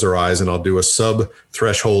them close their eyes, and I'll do a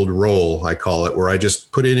sub-threshold roll, I call it, where I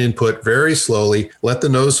just put in input very slowly, let the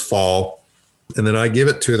nose fall, and then I give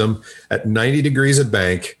it to them at 90 degrees of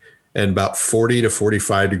bank and about 40 to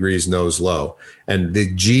 45 degrees nose low. And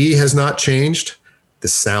the G has not changed. The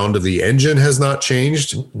sound of the engine has not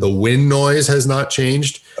changed. The wind noise has not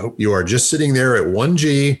changed. You are just sitting there at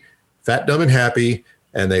 1G, fat, dumb, and happy,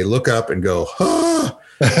 and they look up and go, ah.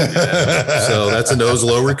 So that's a nose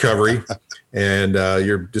low recovery. And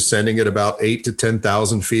you're descending at about 8 to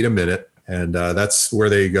 10,000 feet a minute. And that's where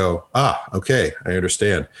they go, okay, I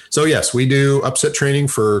understand. So yes, we do upset training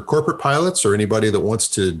for corporate pilots or anybody that wants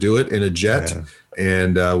to do it in a jet. Yeah.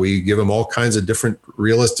 And we give them all kinds of different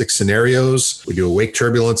realistic scenarios. We do wake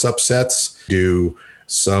turbulence upsets, do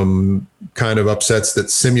some kind of upsets that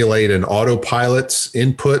simulate an autopilot's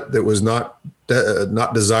input that was not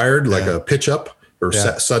desired, like a pitch up or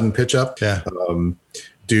sudden pitch up. Yeah.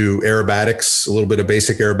 Do aerobatics, a little bit of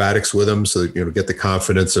basic aerobatics with them, so that, get the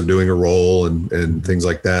confidence of doing a roll and things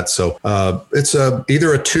like that. So it's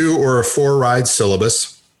either a 2 or a 4 ride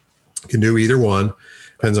syllabus. You can do either one.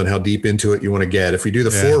 Depends on how deep into it you want to get. If we do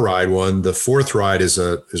the 4 ride one, the 4th ride is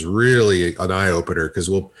really an eye opener, because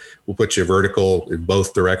we'll put you vertical in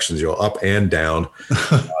both directions, up and down,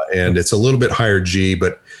 and it's a little bit higher G,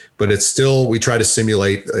 but it's still, we try to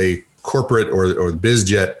simulate a corporate or biz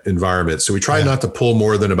jet environment. So we try not to pull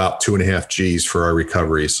more than about 2.5 Gs for our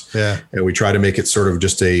recoveries. Yeah. And we try to make it sort of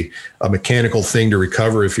just a mechanical thing to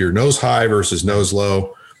recover if you're nose high versus nose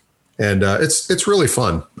low. And it's really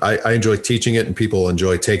fun. I enjoy teaching it, and people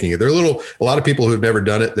enjoy taking it. A lot of people who've never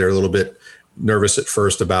done it, they're a little bit nervous at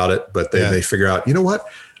first about it, but they figure out, you know what?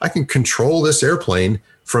 I can control this airplane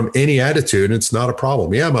from any attitude, and it's not a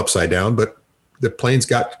problem. Yeah, I'm upside down, but the plane's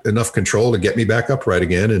got enough control to get me back upright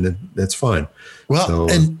again, and that's fine. Well,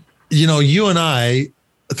 you and I,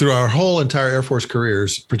 through our whole entire Air Force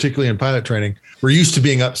careers, particularly in pilot training, we're used to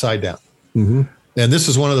being upside down. Mm-hmm. And this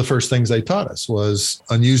is one of the first things they taught us was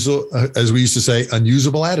unusual, as we used to say,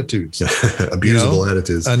 unusable attitudes. Abusable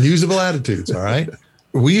attitudes. Unusable attitudes, all right?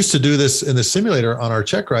 We used to do this in the simulator on our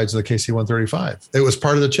check rides in the KC-135. It was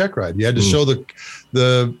part of the check ride. You had to show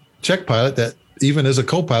the check pilot that even as a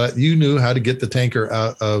co-pilot, you knew how to get the tanker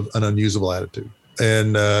out of an unusable attitude.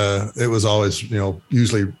 And it was always,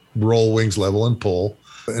 usually roll wings level and pull.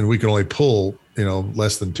 And we could only pull,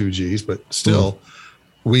 less than 2 Gs, but still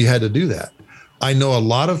we had to do that. I know a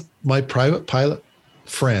lot of my private pilot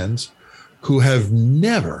friends who have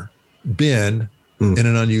never been in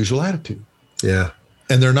an unusual attitude. Yeah.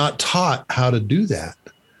 And they're not taught how to do that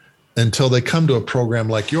until they come to a program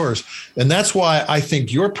like yours. And that's why I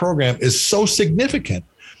think your program is so significant,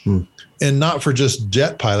 and not for just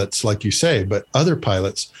jet pilots, like you say, but other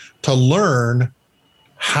pilots, to learn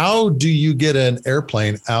how do you get an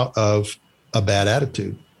airplane out of a bad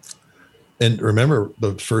attitude. And remember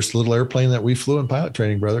the first little airplane that we flew in pilot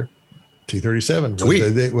training, brother, T-37.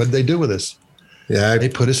 Sweet. What did they do with us? Yeah, They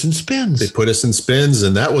put us in spins. they put us in spins,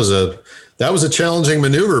 and that was a challenging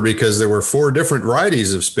maneuver because there were 4 different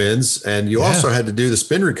varieties of spins, and you also had to do the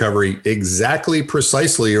spin recovery exactly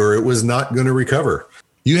precisely, or it was not going to recover.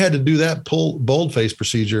 You had to do that boldface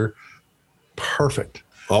procedure perfect.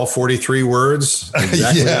 All 43 words,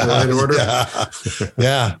 exactly in the right order.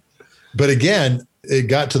 Yeah. But again, it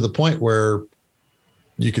got to the point where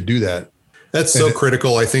you could do that. That's so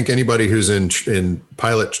critical. I think anybody who's in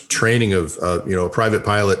pilot training of, a private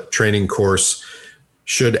pilot training course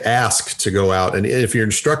should ask to go out. And if your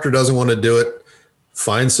instructor doesn't want to do it,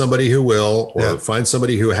 find somebody who will, or find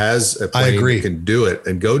somebody who has a plane that can do it,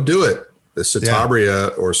 and go do it. The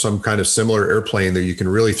Citabria or some kind of similar airplane that you can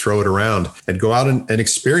really throw it around, and go out and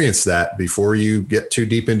experience that before you get too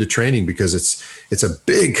deep into training, because it's a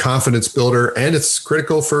big confidence builder, and it's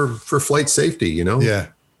critical for flight safety, Yeah.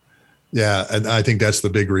 Yeah. And I think that's the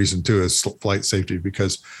big reason too, is flight safety,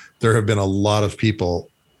 because there have been a lot of people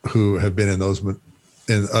who have been in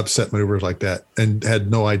upset maneuvers like that and had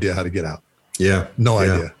no idea how to get out. Yeah. No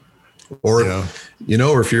idea. Or,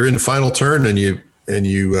 or if you're in the final turn and you're in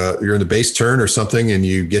the base turn or something, and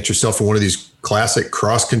you get yourself in one of these classic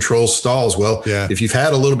cross control stalls. Well, if you've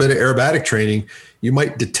had a little bit of aerobatic training, you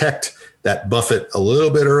might detect that buffet a little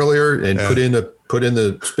bit earlier and put in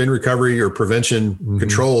the spin recovery or prevention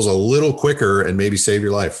controls a little quicker, and maybe save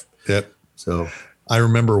your life. Yep. So I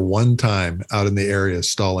remember one time out in the area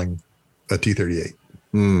stalling a T-38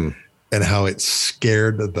 and how it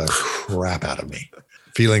scared the crap out of me.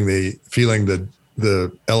 Feeling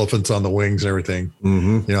the elephants on the wings and everything.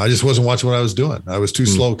 I just wasn't watching what I was doing. I was too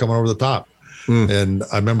slow coming over the top. And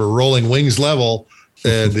I remember rolling wings level,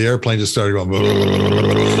 and the airplane just started going,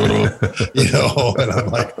 and I'm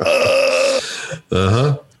like,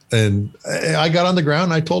 And I got on the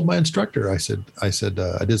ground and I told my instructor, I said, I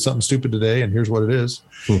did something stupid today, and here's what it is.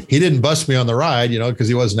 He didn't bust me on the ride, because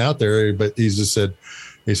he wasn't out there, but he said,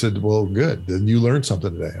 well, good. Then you learned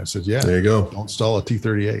something today. I said, yeah, there you go. Don't stall a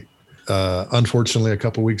T-38. Unfortunately, a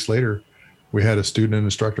couple of weeks later, we had a student and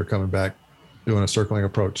instructor coming back doing a circling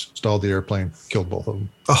approach, stalled the airplane, killed both of them.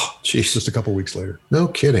 Oh, geez. Just a couple of weeks later. No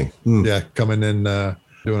kidding. Yeah. Coming in,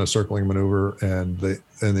 doing a circling maneuver, and the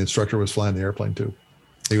instructor was flying the airplane too.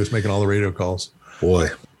 He was making all the radio calls. Boy.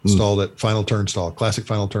 Stalled at final turn stall, classic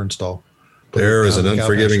final turn stall. There is an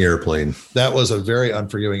unforgiving airplane. That was a very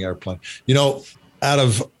unforgiving airplane. Out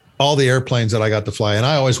of all the airplanes that I got to fly, and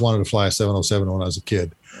I always wanted to fly a 707 when I was a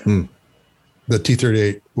kid, the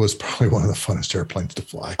T-38 was probably one of the funnest airplanes to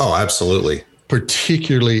fly. Oh, absolutely.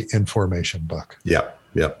 Particularly in formation, Buck. Yep.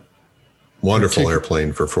 Wonderful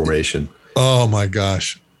airplane for formation. Oh my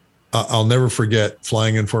gosh. I'll never forget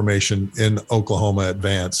flying in formation in Oklahoma at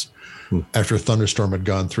Vance after a thunderstorm had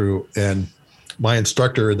gone through. And my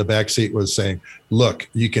instructor in the back seat was saying, look,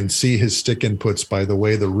 you can see his stick inputs by the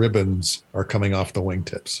way the ribbons are coming off the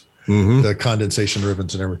wingtips, the condensation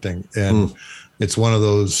ribbons and everything. And it's one of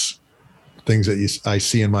those things that I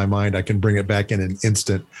see in my mind. I can bring it back in an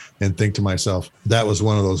instant and think to myself, that was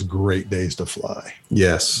one of those great days to fly.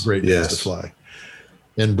 Yes. Great days to fly.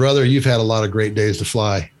 And brother, you've had a lot of great days to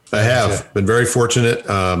fly. I have been very fortunate,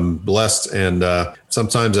 blessed. And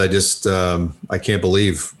sometimes I just, I can't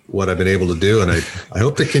believe what I've been able to do. And I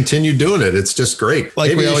hope to continue doing it. It's just great.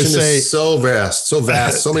 Like we always say, is so vast,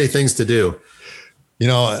 so many things to do.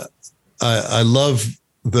 I love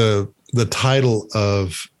the title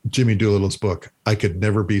of Jimmy Doolittle's book, I Could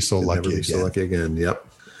Never Be So Lucky Again. So lucky again. Yep.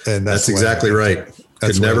 And that's exactly right.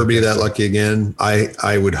 Could never be that lucky again.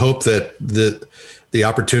 I would hope that the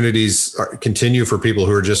opportunities continue for people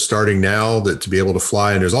who are just starting now, that to be able to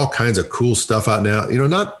fly. And there's all kinds of cool stuff out now,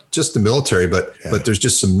 not just the military, but there's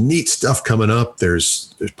just some neat stuff coming up.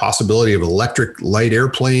 There's possibility of electric light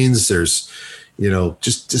airplanes. There's,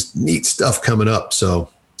 just neat stuff coming up. So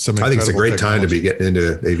I think it's a great time to be getting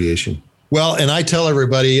into aviation. Well, and I tell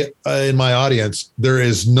everybody in my audience, there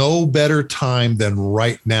is no better time than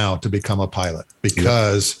right now to become a pilot,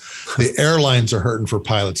 because the airlines are hurting for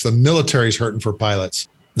pilots. The military's hurting for pilots.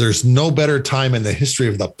 There's no better time in the history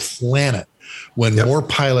of the planet when more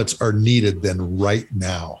pilots are needed than right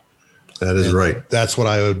now. That is right. That's what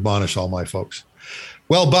I admonish all my folks.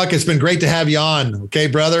 Well, Buck, it's been great to have you on. Okay,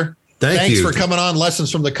 brother. Thanks for coming on Lessons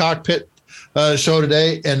from the Cockpit show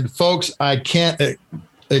today. And folks, I can't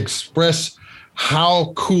express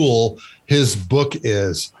how cool his book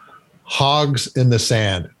is, Hogs in the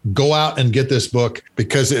Sand. Go out and get this book,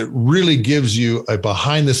 because it really gives you a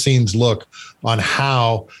behind the scenes look on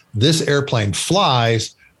how this airplane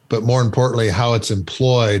flies, but more importantly, how it's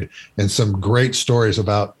employed, and some great stories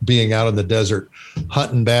about being out in the desert,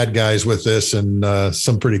 hunting bad guys with this, and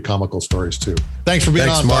some pretty comical stories too. Thanks for being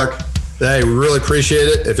on, Mark. Hey, we really appreciate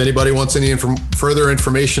it. If anybody wants any further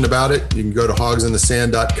information about it, you can go to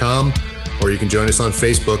hogsinthesand.com, or you can join us on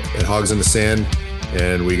Facebook at Hogs in the Sand.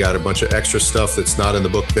 And we got a bunch of extra stuff that's not in the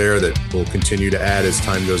book there that we'll continue to add as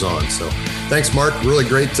time goes on. So thanks, Mark. Really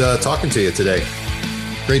great talking to you today.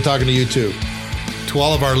 Great talking to you too. To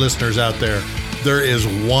all of our listeners out there is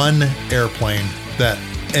one airplane that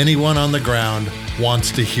anyone on the ground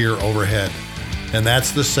wants to hear overhead, and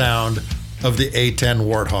that's the sound of the A-10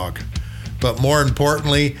 Warthog. But more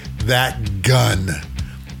importantly, that gun,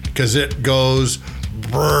 because it goes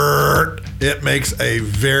brrrt. It makes a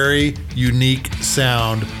very unique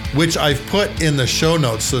sound, which I've put in the show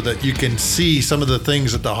notes so that you can see some of the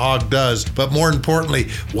things that the Hog does. But more importantly,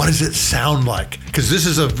 what does it sound like? Because this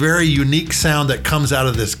is a very unique sound that comes out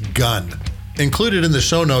of this gun. Included in the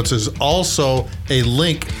show notes is also a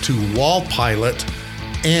link to Wall Pilot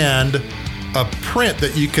and a print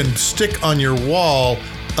that you can stick on your wall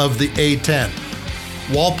of the A-10.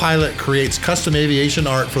 Wall Pilot creates custom aviation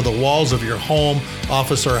art for the walls of your home,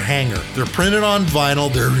 office, or hangar. They're printed on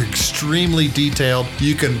vinyl. They're extremely detailed.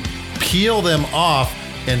 You can peel them off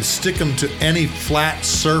and stick them to any flat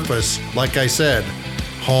surface, like I said,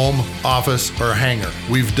 home, office, or hangar.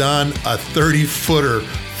 We've done a 30-footer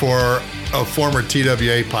for a former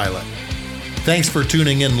TWA pilot. Thanks for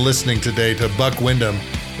tuning in and listening today to Buck Wyndham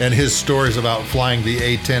and his stories about flying the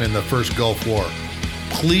A-10 in the first Gulf War.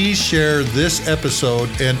 Please share this episode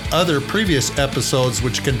and other previous episodes,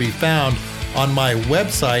 which can be found on my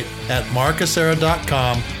website at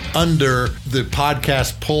markhasera.com under the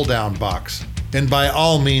podcast pull-down box. And by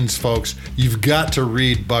all means, folks, you've got to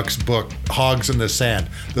read Buck's book, Hogs in the Sand,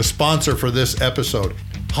 the sponsor for this episode.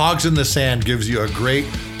 Hogs in the Sand gives you a great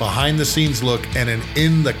behind-the-scenes look and an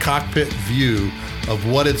in-the-cockpit view of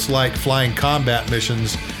what it's like flying combat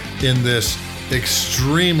missions in this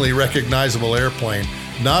extremely recognizable airplane,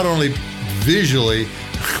 not only visually,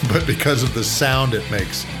 but because of the sound it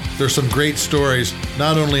makes. There's some great stories,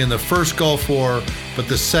 not only in the first Gulf War, but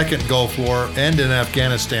the second Gulf War and in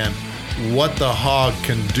Afghanistan, what the Hog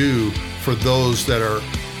can do for those that are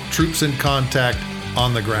troops in contact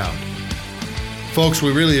on the ground. Folks,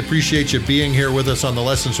 we really appreciate you being here with us on the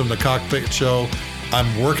Lessons from the Cockpit show.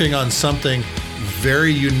 I'm working on something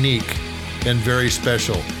very unique and very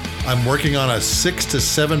special. I'm working on a 6 to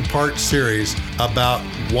 7 part series about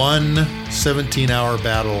one 17-hour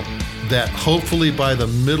battle that hopefully by the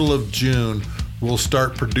middle of June we'll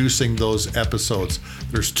start producing those episodes.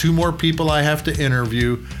 There's 2 more people I have to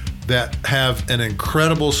interview that have an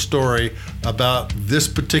incredible story about this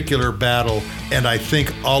particular battle, and I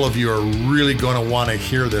think all of you are really going to want to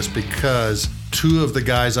hear this because 2 of the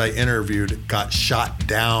guys I interviewed got shot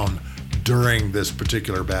down during this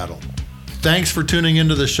particular battle. Thanks for tuning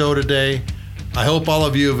into the show today. I hope all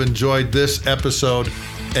of you have enjoyed this episode,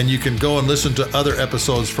 and you can go and listen to other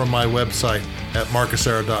episodes from my website at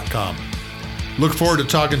markhasera.com. Look forward to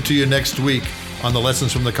talking to you next week on the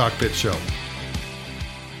Lessons from the Cockpit show.